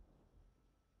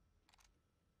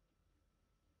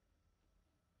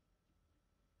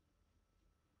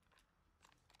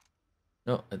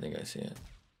 No, I think I see it.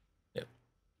 Yep.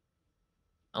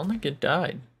 I don't think it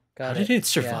died. How did it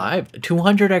survive? Yeah.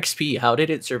 200 XP, how did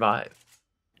it survive?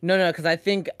 No, because I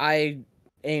think I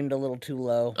aimed a little too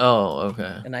low. Oh,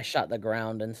 okay. And I shot the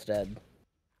ground instead.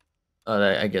 Oh,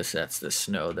 I guess that's the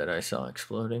snow that I saw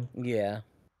exploding. Yeah.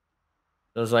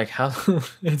 I was like, how?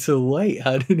 It's a white.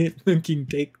 How did it fucking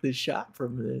take the shot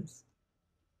from this?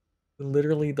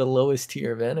 Literally the lowest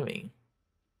tier of enemy.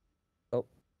 Oh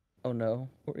no,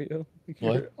 Oreo.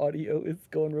 What? Your audio is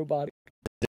going robotic.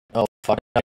 Oh, fuck.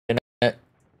 Internet.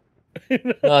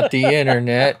 Not the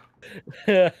internet.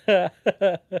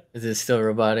 Is it still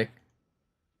robotic?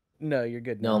 No, you're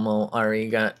good now. Nomo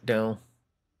arigato.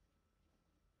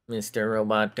 Mr.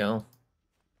 Roboto.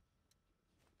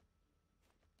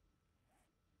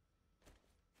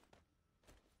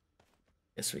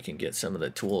 Guess we can get some of the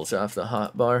tools off the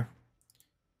hotbar.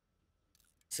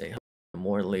 Say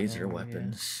more laser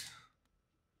weapons.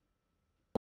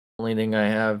 Yeah. Only thing I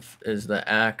have is the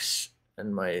axe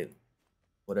and my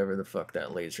whatever the fuck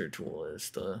that laser tool is,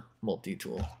 the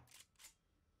multi-tool.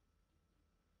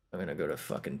 I'm gonna go to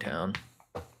fucking town.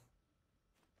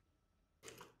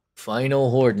 Final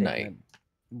Horde night.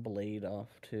 Blade off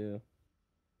too.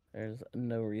 There's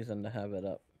no reason to have it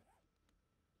up.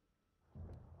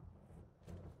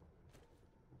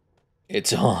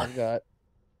 It's on. I've got.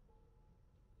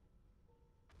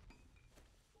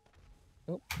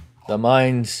 Oh. The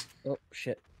mines. Oh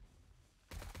shit.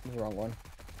 The wrong one.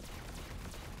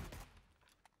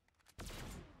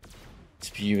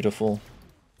 It's beautiful.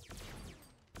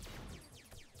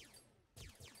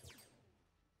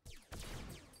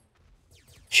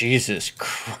 Jesus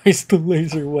Christ, the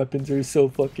laser weapons are so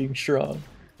fucking strong.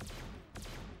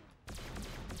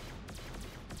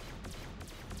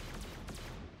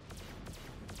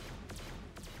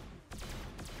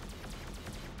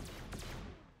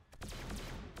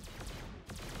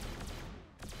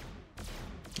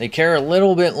 They care a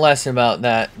little bit less about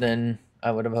that than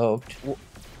I would have hoped.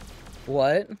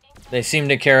 What? They seem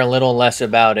to care a little less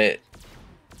about it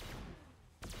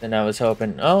than I was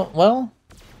hoping. Oh, well.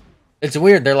 It's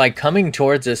weird. They're like coming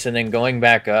towards us and then going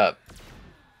back up.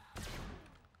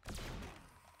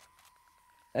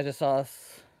 I just saw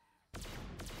us.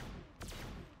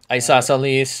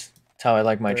 Isosceles. That's how I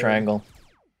like my Bird. triangle.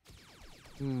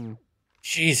 Hmm.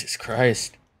 Jesus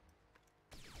Christ.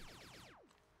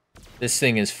 This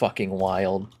thing is fucking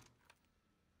wild.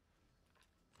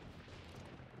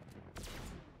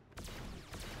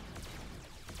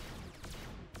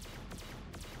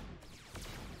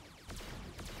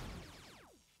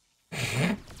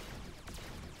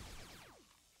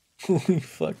 Holy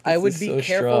fuck, I this would is be so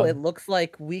careful. strong. It looks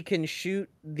like we can shoot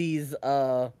these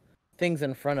things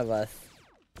in front of us.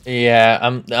 Yeah,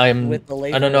 With the I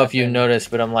laser don't know if you weapon.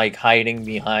 noticed, but I'm like hiding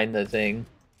behind the thing.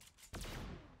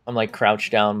 I'm like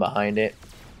crouched down behind it.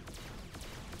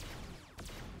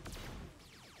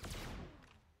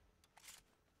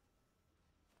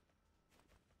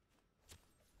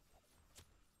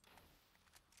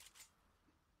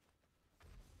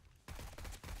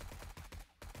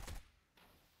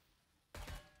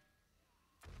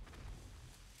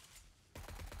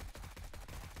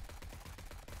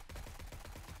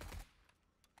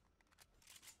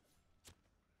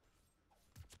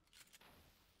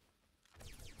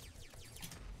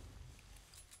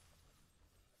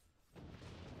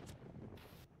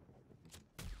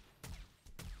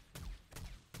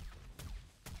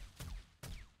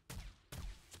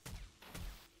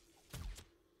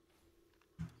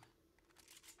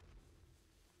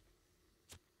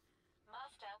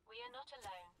 Master, we are not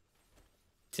alone.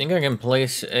 Think I can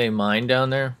place a mine down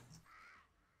there?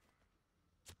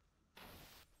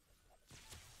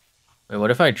 Wait,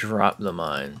 what if I drop the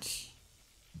mines?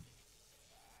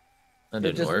 That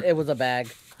didn't work. It was a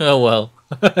bag. Oh well.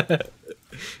 It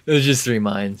was just 3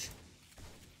 mines.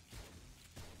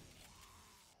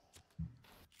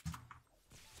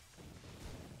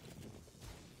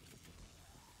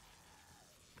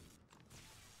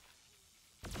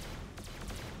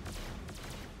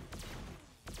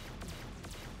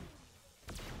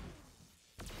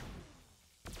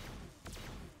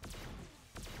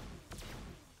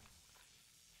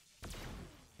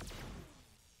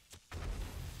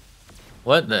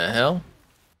 What the hell?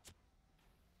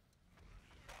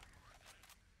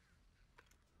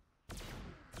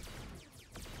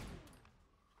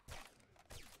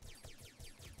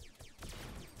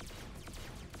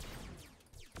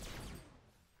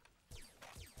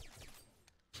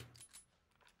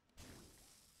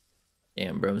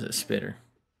 Damn, bro's a spitter.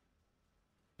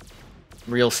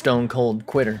 Real stone cold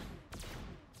quitter.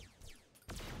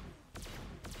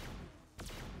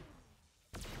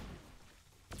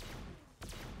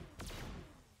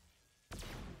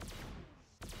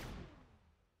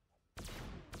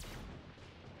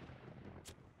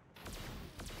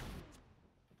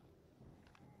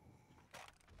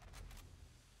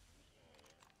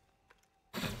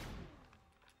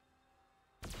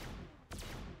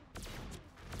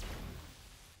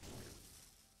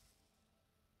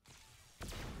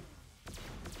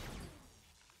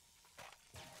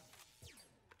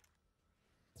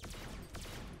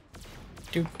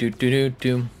 Do do do do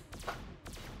do.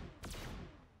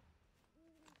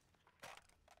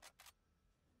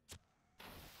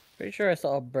 Pretty sure I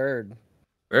saw a bird.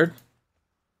 Bird?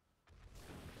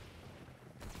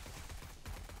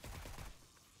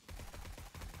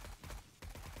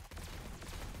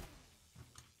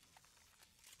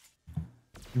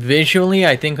 Visually,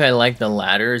 I think I like the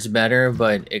ladders better,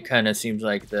 but it kind of seems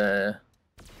like the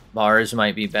bars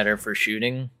might be better for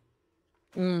shooting.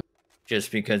 Mm. Just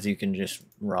because you can just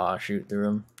raw shoot through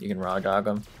them. You can raw dog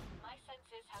them. My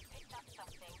senses have picked up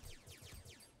something.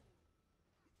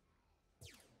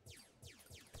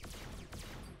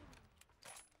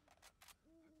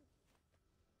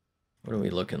 What are we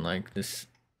looking like? This,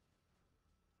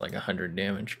 like 100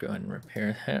 damage. Go ahead and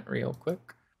repair that real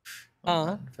quick.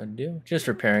 If I do. Just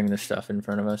repairing the stuff in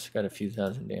front of us. Got a few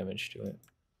thousand damage to it.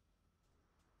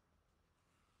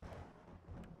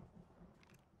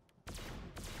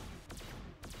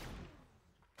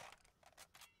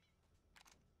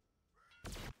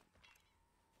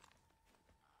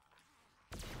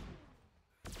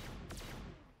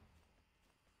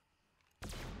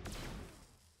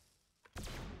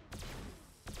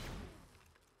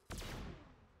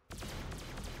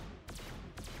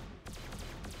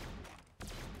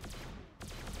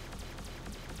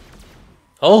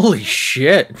 Holy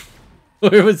shit!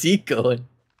 Where was he going?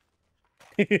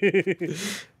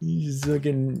 He's just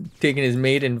fucking taking his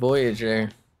maiden voyage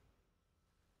there.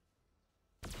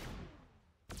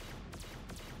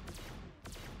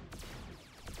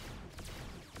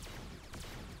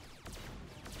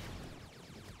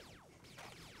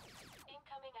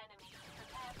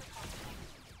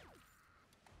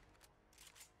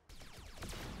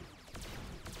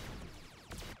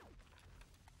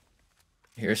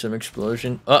 Hear some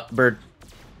explosion. Oh, bird.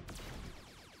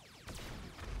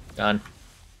 Gone.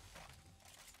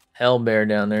 Hell bear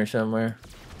down there somewhere.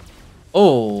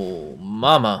 Oh,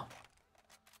 mama.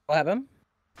 What happened?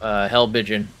 Hell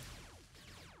pigeon.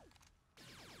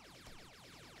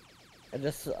 I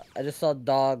just saw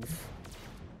dogs.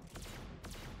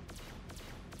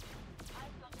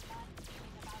 I've got a bad feeling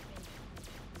about this.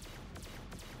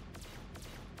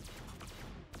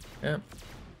 Yep.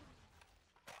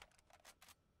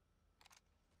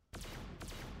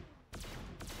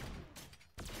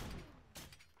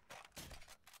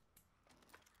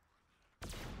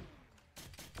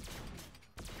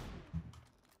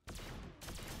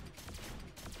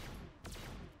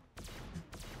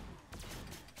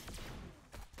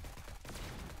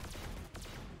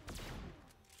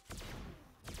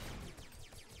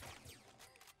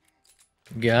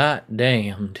 God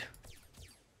damned.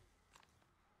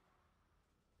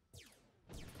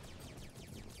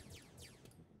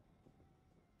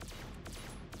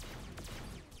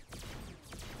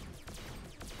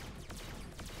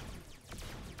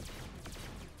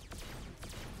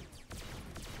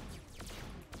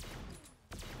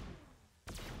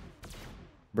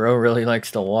 Bro really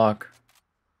likes to walk.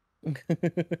 He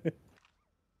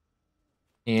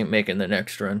ain't making the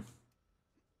next run.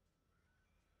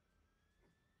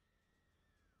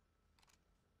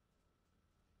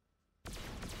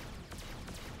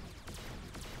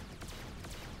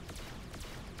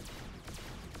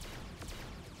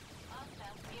 Master,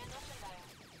 we are not alone.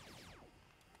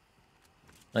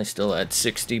 I still had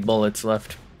 60 bullets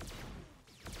left.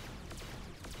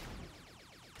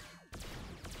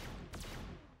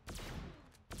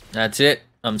 That's it.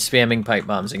 I'm spamming pipe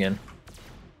bombs again.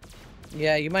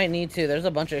 Yeah, you might need to. There's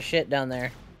a bunch of shit down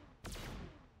there.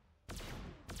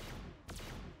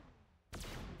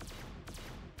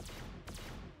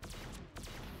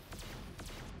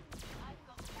 I've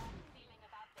got a bad feeling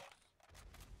about this.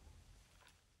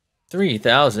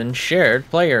 3,000 shared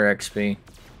player XP.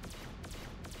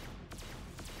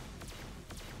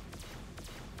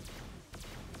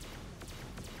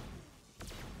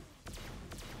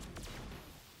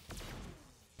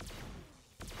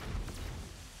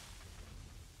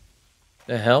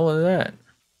 The hell was that?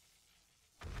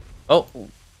 Oh, is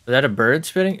that a bird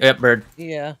spitting? Yep, bird.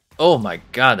 Yeah. Oh my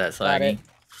god, that's Got laggy. it.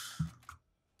 Is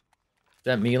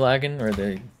that me lagging or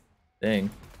the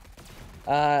thing?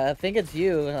 I think it's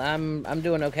you. I'm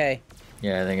doing okay.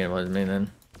 Yeah, I think it was me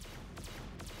then.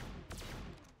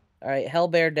 All right, hell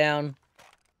bear down.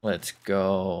 Let's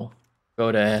go.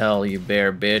 Go to hell, you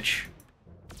bear bitch.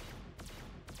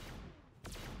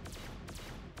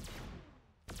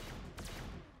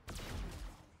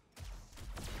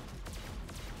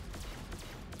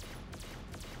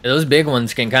 Those big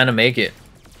ones can kind of make it.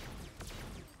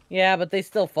 Yeah, but they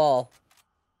still fall.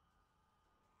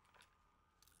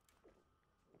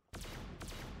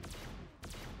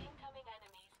 Incoming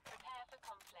enemies. Prepare for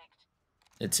conflict.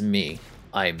 It's me.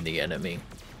 I'm the enemy.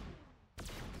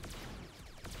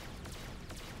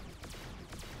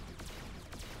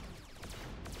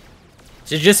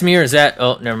 Is it just me or is that...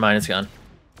 Oh, never mind, it's gone.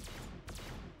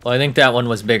 Well, I think that one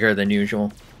was bigger than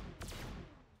usual.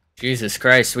 Jesus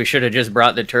Christ, we should have just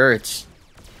brought the turrets.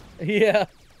 Yeah. Master,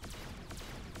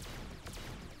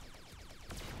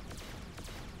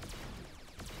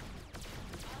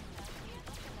 we are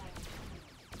not alone.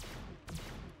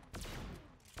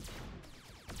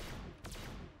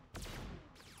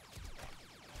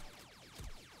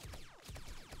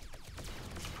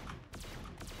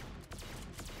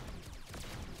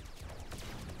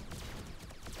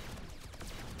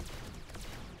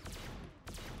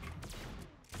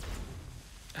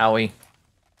 Owie.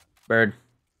 Bird.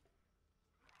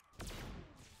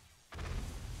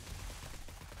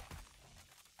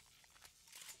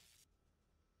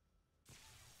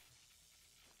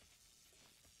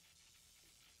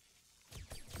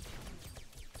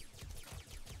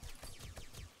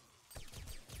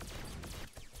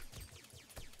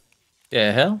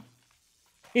 The hell?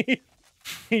 He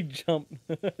jumped.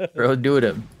 Bro, do it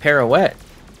a pirouette.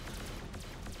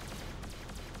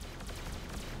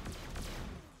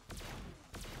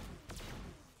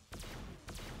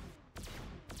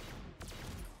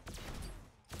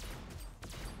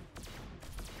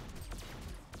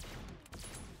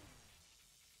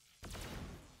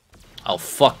 I'll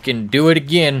fucking do it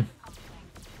again.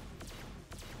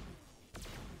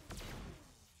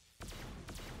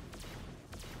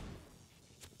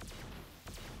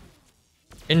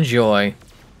 Enjoy.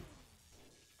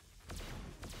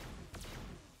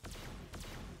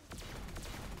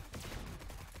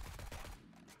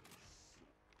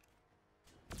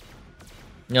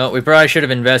 No, we probably should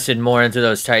have invested more into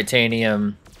those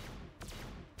titanium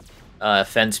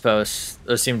fence posts.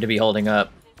 Those seem to be holding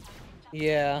up.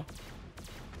 Yeah.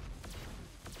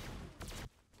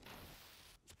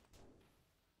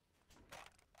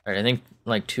 Alright, I think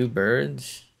like 2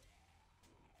 birds.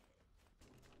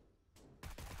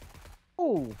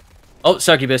 Ooh, Oh,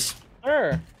 succubus.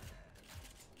 sir.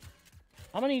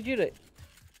 I'm gonna need you to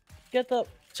get the.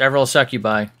 Several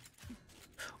succubi.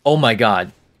 Oh my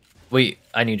god. Wait,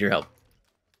 I need your help.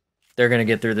 They're gonna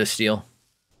get through this steel.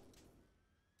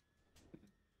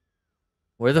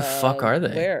 Where the fuck are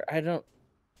they? Where? I don't.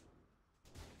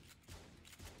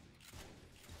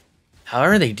 How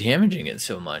are they damaging it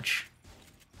so much?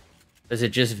 Is it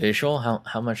just visual?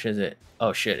 How much is it?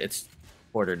 Oh shit, it's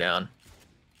quarter down.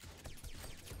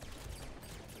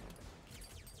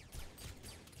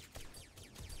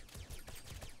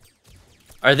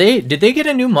 Are they? Did they get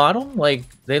a new model? Like,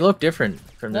 they look different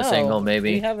from this angle,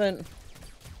 maybe. We haven't.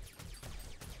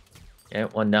 Yeah,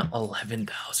 one down.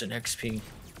 11,000 XP.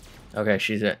 Okay,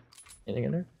 she's at. Anything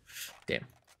in there? Damn.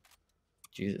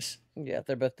 Jesus. Yeah,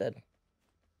 they're both dead.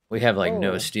 We have like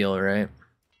no Oh. steel, right?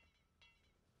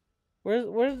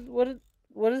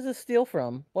 What is this steel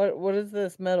from? What is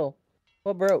this metal?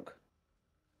 What broke?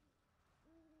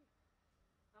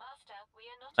 Master, we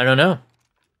are not I don't know.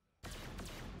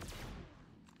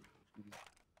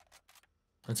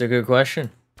 That's a good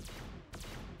question.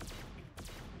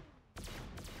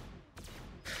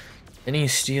 Any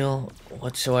steel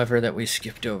whatsoever that we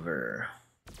skipped over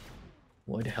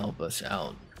would help us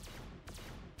out.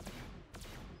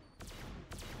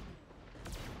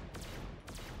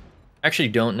 Actually,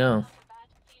 don't know. a bad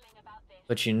feeling about this.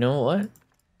 But you know what?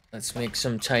 Let's make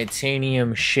some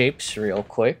titanium shapes real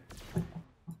quick.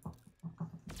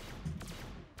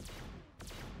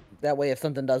 That way, if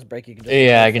something does break, you can just.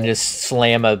 Yeah, I replace can it. just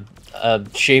slam a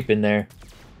shape in there.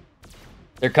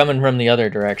 They're coming from the other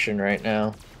direction right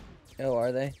now. Oh,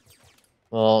 are they?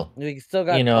 Well, We still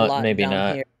got you know a what, lot maybe down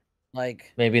not. here.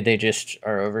 Like, Maybe they just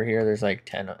are over here. There's like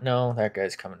 10. No, that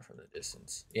guy's coming from the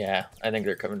distance. Yeah, I think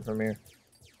they're coming from here.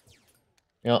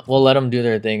 You know, we'll let them do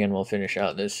their thing and we'll finish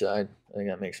out this side. I think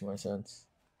that makes more sense.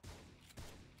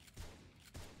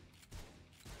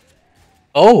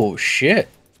 Oh, shit.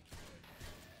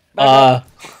 I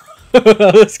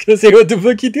was gonna say, what the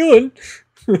fuck you doing?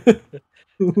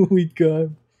 Oh my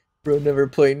god. Bro never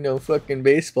played no fucking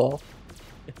baseball.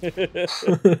 Ain't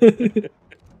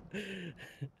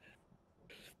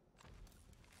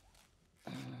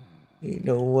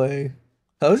no way.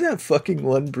 How's that fucking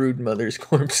one brood mother's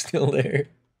corpse still there?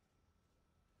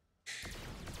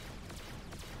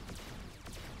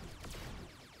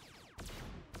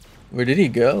 Where did he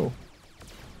go?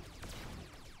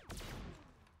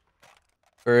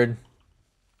 Bird.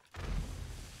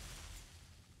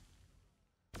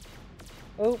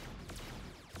 oh.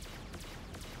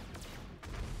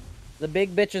 The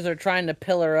big bitches are trying to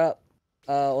pillar up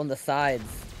on the sides.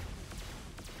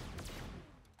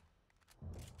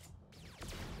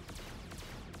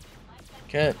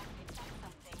 Okay.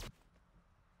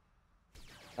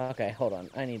 Okay, hold on.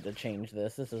 I need to change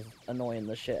this. This is annoying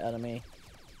the shit out of me.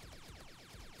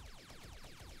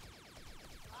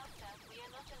 Master, we are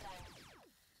not alone.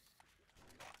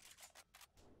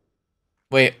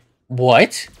 Wait,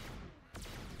 what?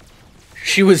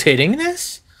 She was hitting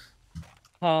this?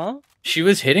 Huh? She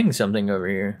was hitting something over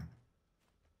here.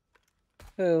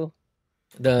 Who?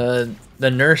 The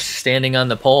nurse standing on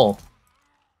the pole.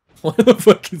 Where the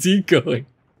fuck is he going?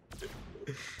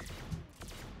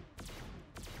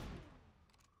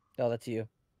 Oh, that's you.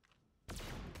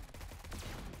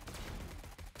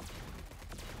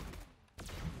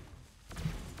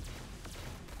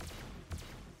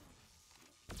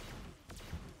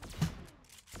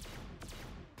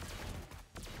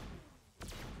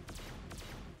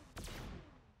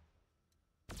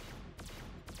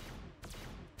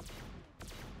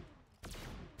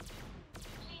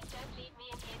 Please don't leave me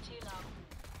in here too long.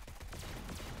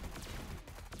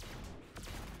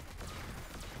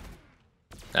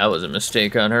 That was a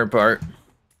mistake on her part.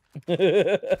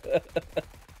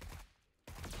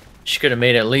 She could have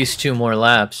made at least 2 more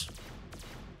laps.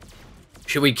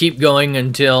 Should we keep going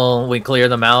until we clear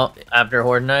them out after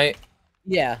Horde Night?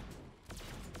 Yeah.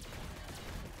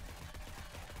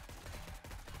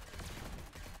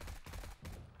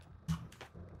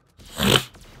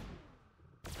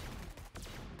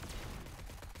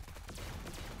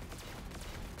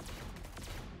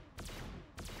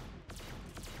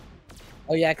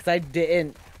 Oh yeah, cause I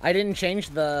didn't change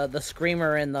the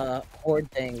screamer and the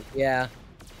horde thing. Yeah.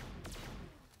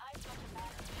 I've got a bad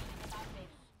feeling about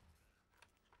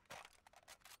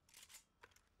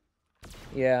this.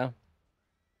 Yeah.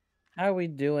 How are we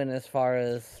doing as far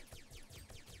as...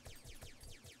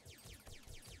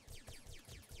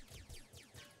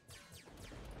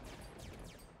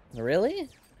 Really?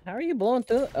 How are you blowing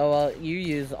through? Oh, well, you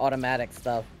use automatic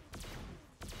stuff.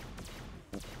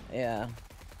 Yeah.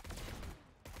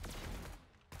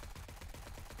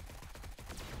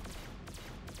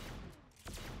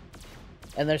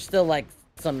 And there's still, like,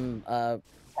 some,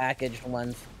 packaged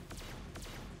ones.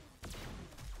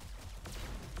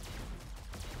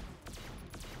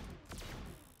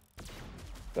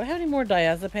 Do I have any more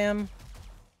diazepam?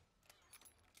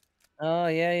 Oh,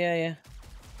 yeah.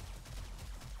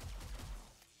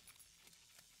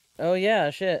 Oh, yeah,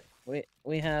 shit.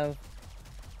 We have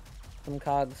some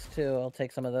cogs, too. I'll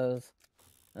take some of those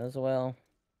as well.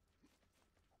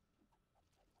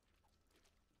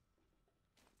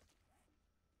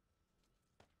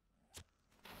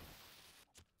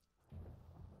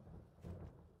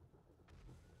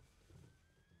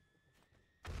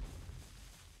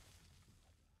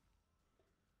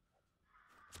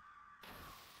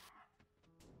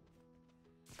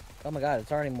 Oh my god,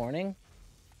 it's already morning?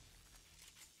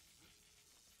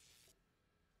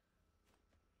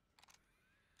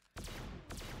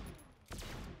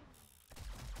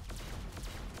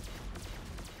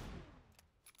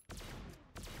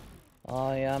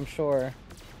 Oh, yeah, I'm sure.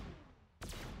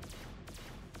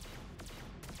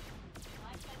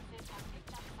 My senses have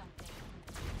picked up something.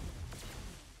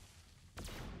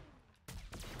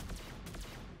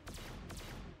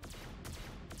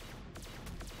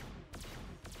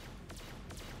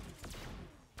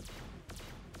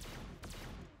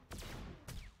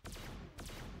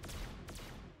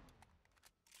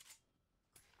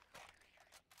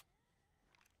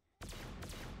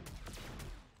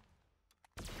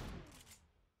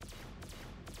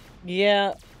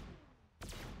 Yeah.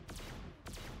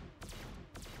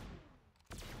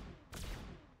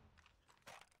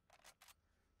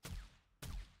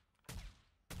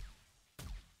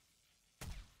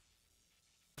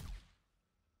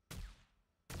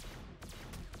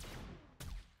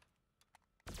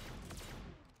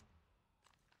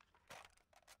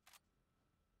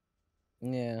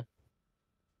 Yeah.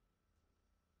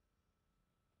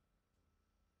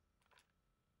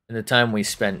 And the time we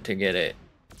spent to get it,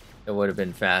 it would have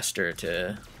been faster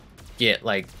to get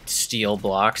like steel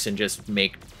blocks and just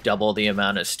make double the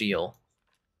amount of steel.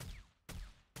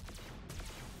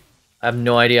 I have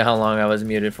no idea how long I was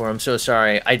muted for. I'm so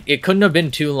sorry. It couldn't have been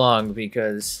too long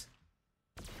because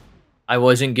I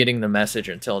wasn't getting the message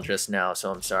until just now,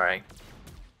 so I'm sorry.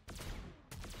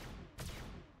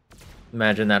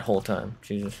 Imagine that whole time.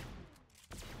 Jesus.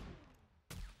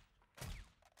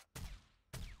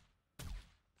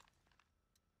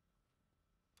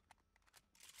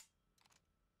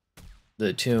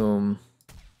 The tomb.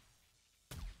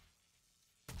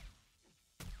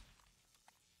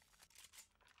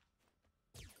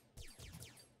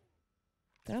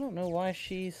 I don't know why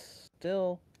she's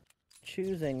still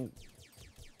choosing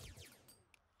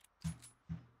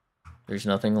There's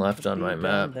nothing left to on be my down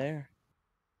map. there.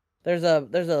 There's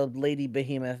a lady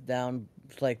behemoth down,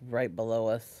 like, right below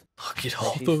us. Look at Like,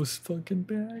 all she's... those fucking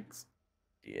bags.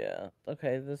 Yeah.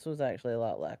 Okay, this was actually a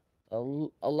lot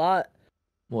a lot,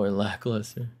 More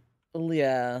lackluster.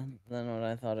 yeah, than what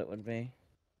I thought it would be.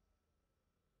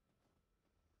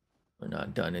 We're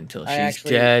not done until I she's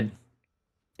actually... dead.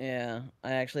 Yeah,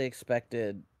 I actually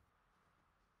expected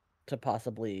to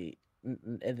possibly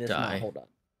this not Die. hold on.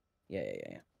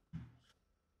 Yeah.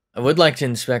 I would like to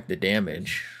inspect the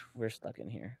damage. We're stuck in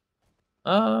here.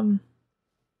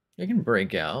 It can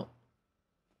break out.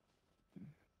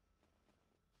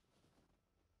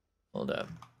 Hold up.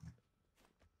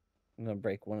 I'm gonna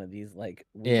break one of these, like,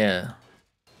 Yeah.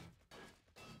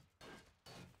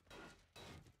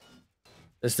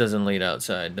 This doesn't lead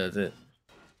outside, does it?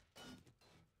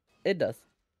 It does.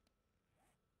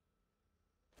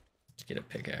 Let's get a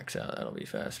pickaxe out. That'll be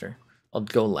faster. I'll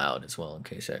go loud as well in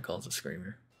case that calls a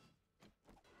screamer.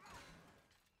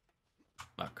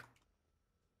 Fuck.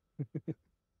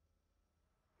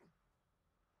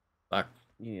 Fuck.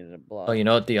 You needed a block. Oh, you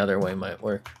know what? The other way might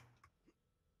work.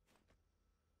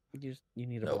 You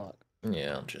need a Nope. block.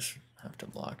 Yeah, I'll just have to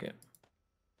block it.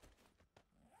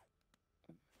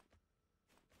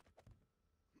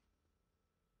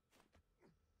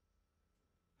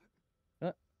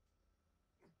 What?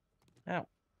 Ow.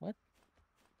 What?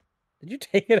 Did you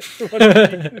take it after what I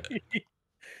did?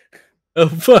 Oh,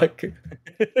 fuck.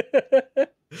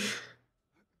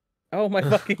 Oh my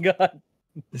fucking god.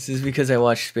 This is because I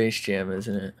watched Space Jam,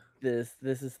 isn't it? This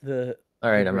is the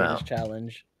Alright, I'm greatest out.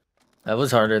 challenge. That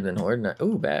was harder than Horde.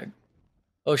 Ooh, bag.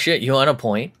 Oh shit, you on a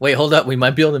point? Wait, hold up. We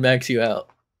might be able to max you out.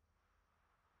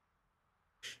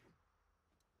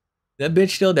 That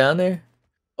bitch still down there?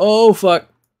 Oh fuck.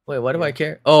 Wait, why do I Yeah.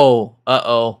 care? Oh,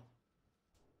 uh-oh.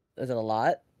 Is it a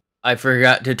lot? I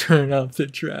forgot to turn off the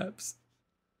traps.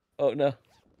 Oh no.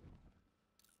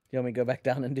 You want me to go back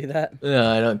down and do that?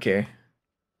 No, I don't care.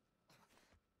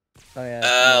 Oh yeah.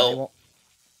 I mean, Ow.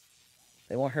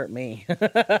 they won't hurt me.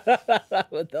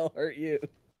 But they'll hurt you.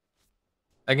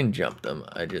 I can jump them.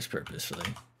 I just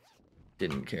purposefully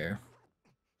didn't care.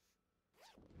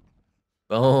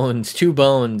 Bones. 2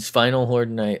 bones. Final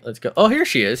Horde night. Let's go. Oh, here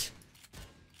she is.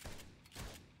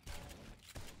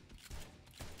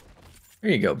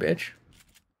 There you go, bitch.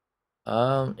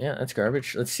 Yeah, that's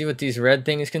garbage. Let's see what these red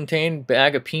things contain.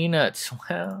 Bag of peanuts.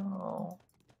 Wow.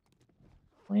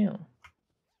 Wow.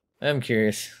 I'm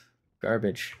curious.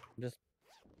 Garbage. Just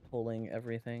pulling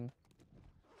everything.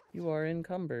 You are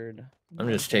encumbered. I'm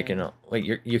just taking a... Wait,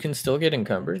 you can still get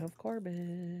encumbered? Of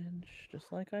garbage,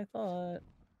 just like I thought.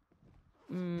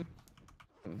 Hey,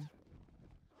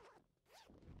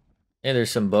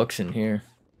 there's some books in here.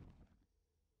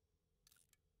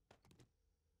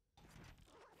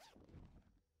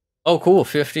 Oh, cool.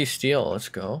 50 steel. Let's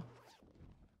go.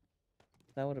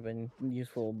 That would have been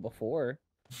useful before.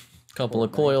 Couple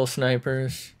of Fortnite. coil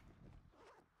snipers.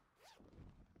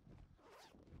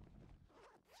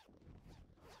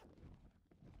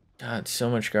 God, so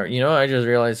much garbage. You know, I just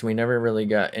realized we never really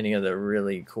got any of the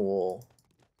really cool,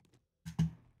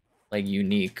 like,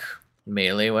 unique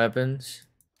melee weapons.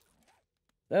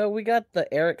 Oh, we got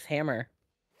the Eric's hammer.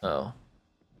 Oh.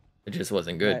 It just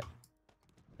wasn't good.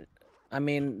 I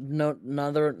mean,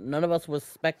 none of us was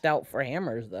spec'd out for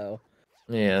hammers though.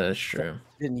 Yeah, that's true.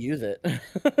 Didn't use it.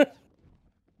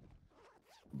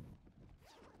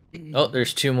 Oh,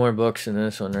 there's 2 more books in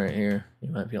this one right here. You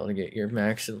might be able to get your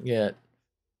max yet.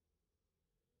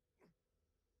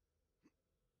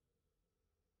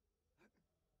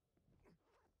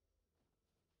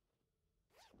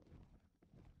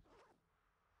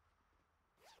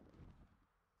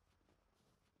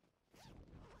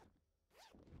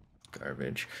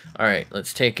 Garbage. Alright,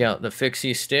 let's take out the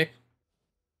fixie stick.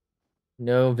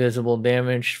 No visible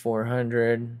damage.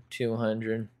 400,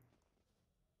 200,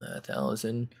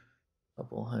 1,000,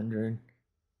 couple hundred,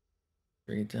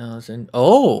 3,000.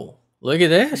 Oh, look at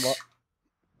this.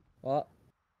 What?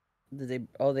 Did they?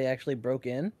 Oh, they actually broke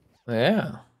in.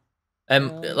 Yeah.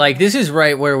 And like this is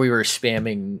right where we were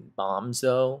spamming bombs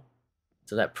though,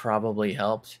 so that probably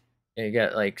helped. And you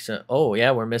got like some. Oh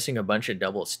yeah, we're missing a bunch of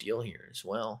double steel here as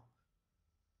well.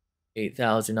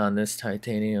 8,000 on this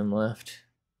titanium left.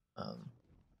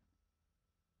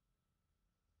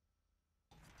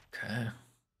 Okay.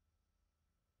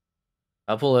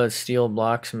 Couple of steel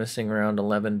blocks missing around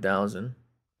 11,000.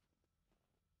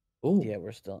 Ooh. Yeah,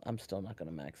 I'm still not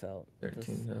gonna max out.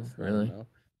 13,000. Really? Enough.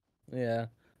 Yeah,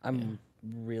 I'm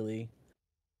really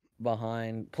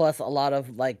behind. Plus, a lot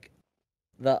of like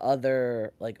the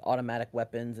other like automatic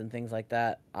weapons and things like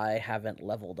that, I haven't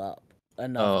leveled up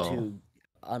enough to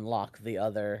unlock the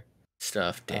other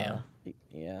stuff. Damn.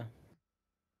 Yeah.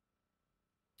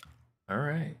 All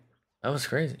right, that was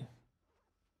crazy.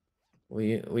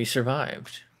 We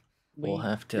survived. We'll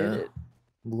have to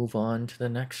move on to the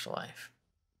next life.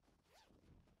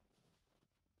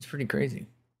 It's pretty crazy.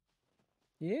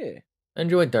 Yeah. I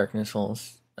enjoyed Darkness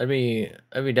Falls. I'd be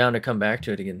down to come back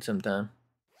to it again sometime.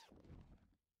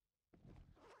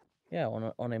 Yeah,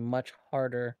 on a much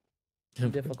harder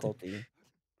difficulty.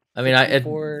 I mean,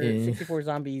 64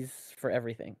 zombies for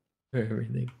everything. For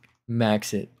everything.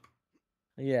 Max it.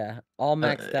 Yeah, all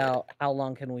maxed out. How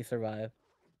long can we survive?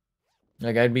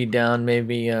 Like I'd be down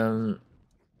maybe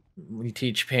we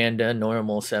teach Panda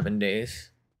normal 7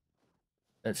 days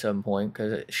at some point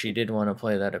because she did want to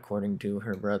play that according to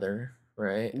her brother,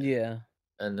 right? Yeah.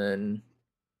 And then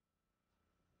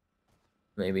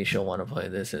maybe she'll want to play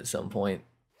this at some point.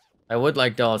 I would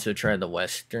like to also try the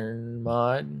Western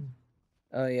mod.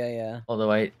 Oh yeah, yeah.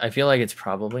 Although I feel like it's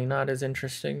probably not as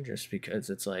interesting just because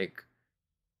it's like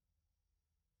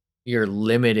you're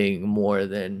limiting more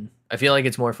than I feel like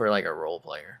it's more for like a role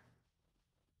player.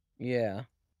 Yeah.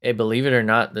 Hey, believe it or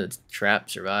not, the trap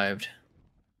survived.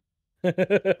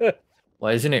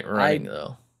 Why isn't it running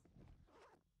though?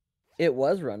 It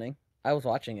was running. I was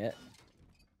watching it.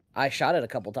 I shot it a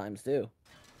couple times too.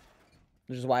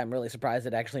 Which is why I'm really surprised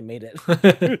it actually made it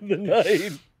through the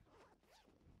night.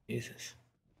 Jesus.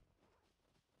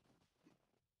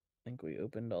 I think we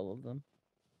opened all of them.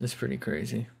 That's pretty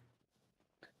crazy.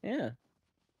 Yeah.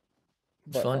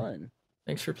 It's fun.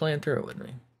 Thanks for playing through it with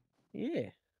me. Yeah.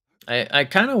 I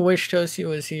kind of wish Toasty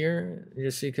was here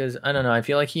just because I don't know. I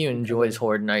feel like he enjoys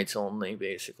Horde Nights only,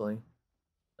 basically.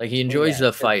 Like he enjoys yeah,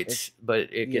 the fights, but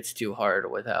it yeah. gets too hard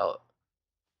without.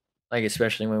 Like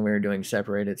especially when we were doing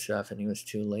separated stuff and he was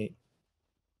too late.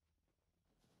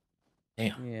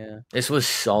 Damn. Yeah. This was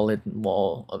solid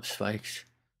wall of spikes.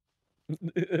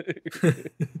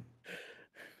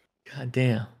 God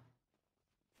damn.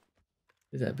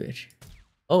 Who's that bitch?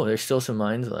 Oh, there's still some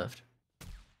mines left.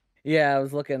 Yeah, I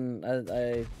was looking.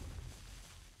 I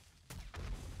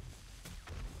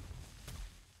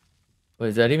Wait,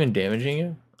 is that even damaging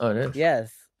you? Oh, it is.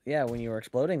 yes, yeah. When you were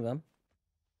exploding them.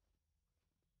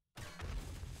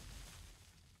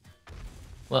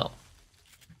 Well,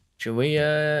 should we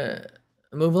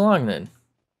move along then?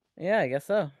 Yeah, I guess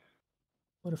so.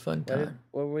 What a fun What time.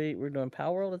 we're doing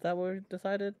Power World? Is that what we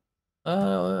decided?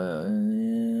 Yeah,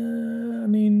 I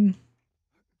mean,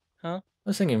 Huh? I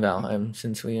was thinking Valheim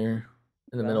since we are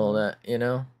in the middle of Valheim. that, you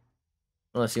know?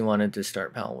 Unless you wanted to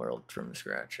start Pal World from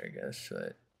scratch, I guess.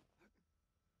 But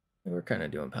we're kind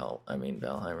of doing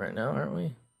Valheim right now, aren't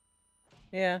we?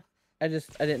 Yeah. I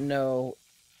didn't know.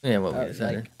 Yeah, what we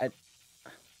decided.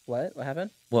 What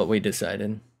happened? What we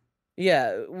decided.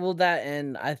 Yeah, well, that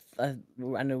and I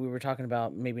know we were talking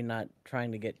about maybe not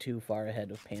trying to get too far ahead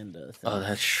of Panda. Oh, since-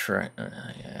 that's right.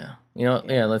 Yeah. You know,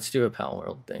 yeah, let's do a Pal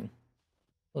World thing.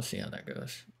 We'll see how that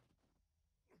goes.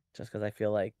 just because I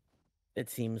feel like it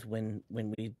seems when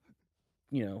we,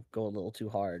 go a little too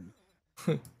hard,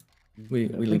 we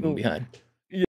leave them behind.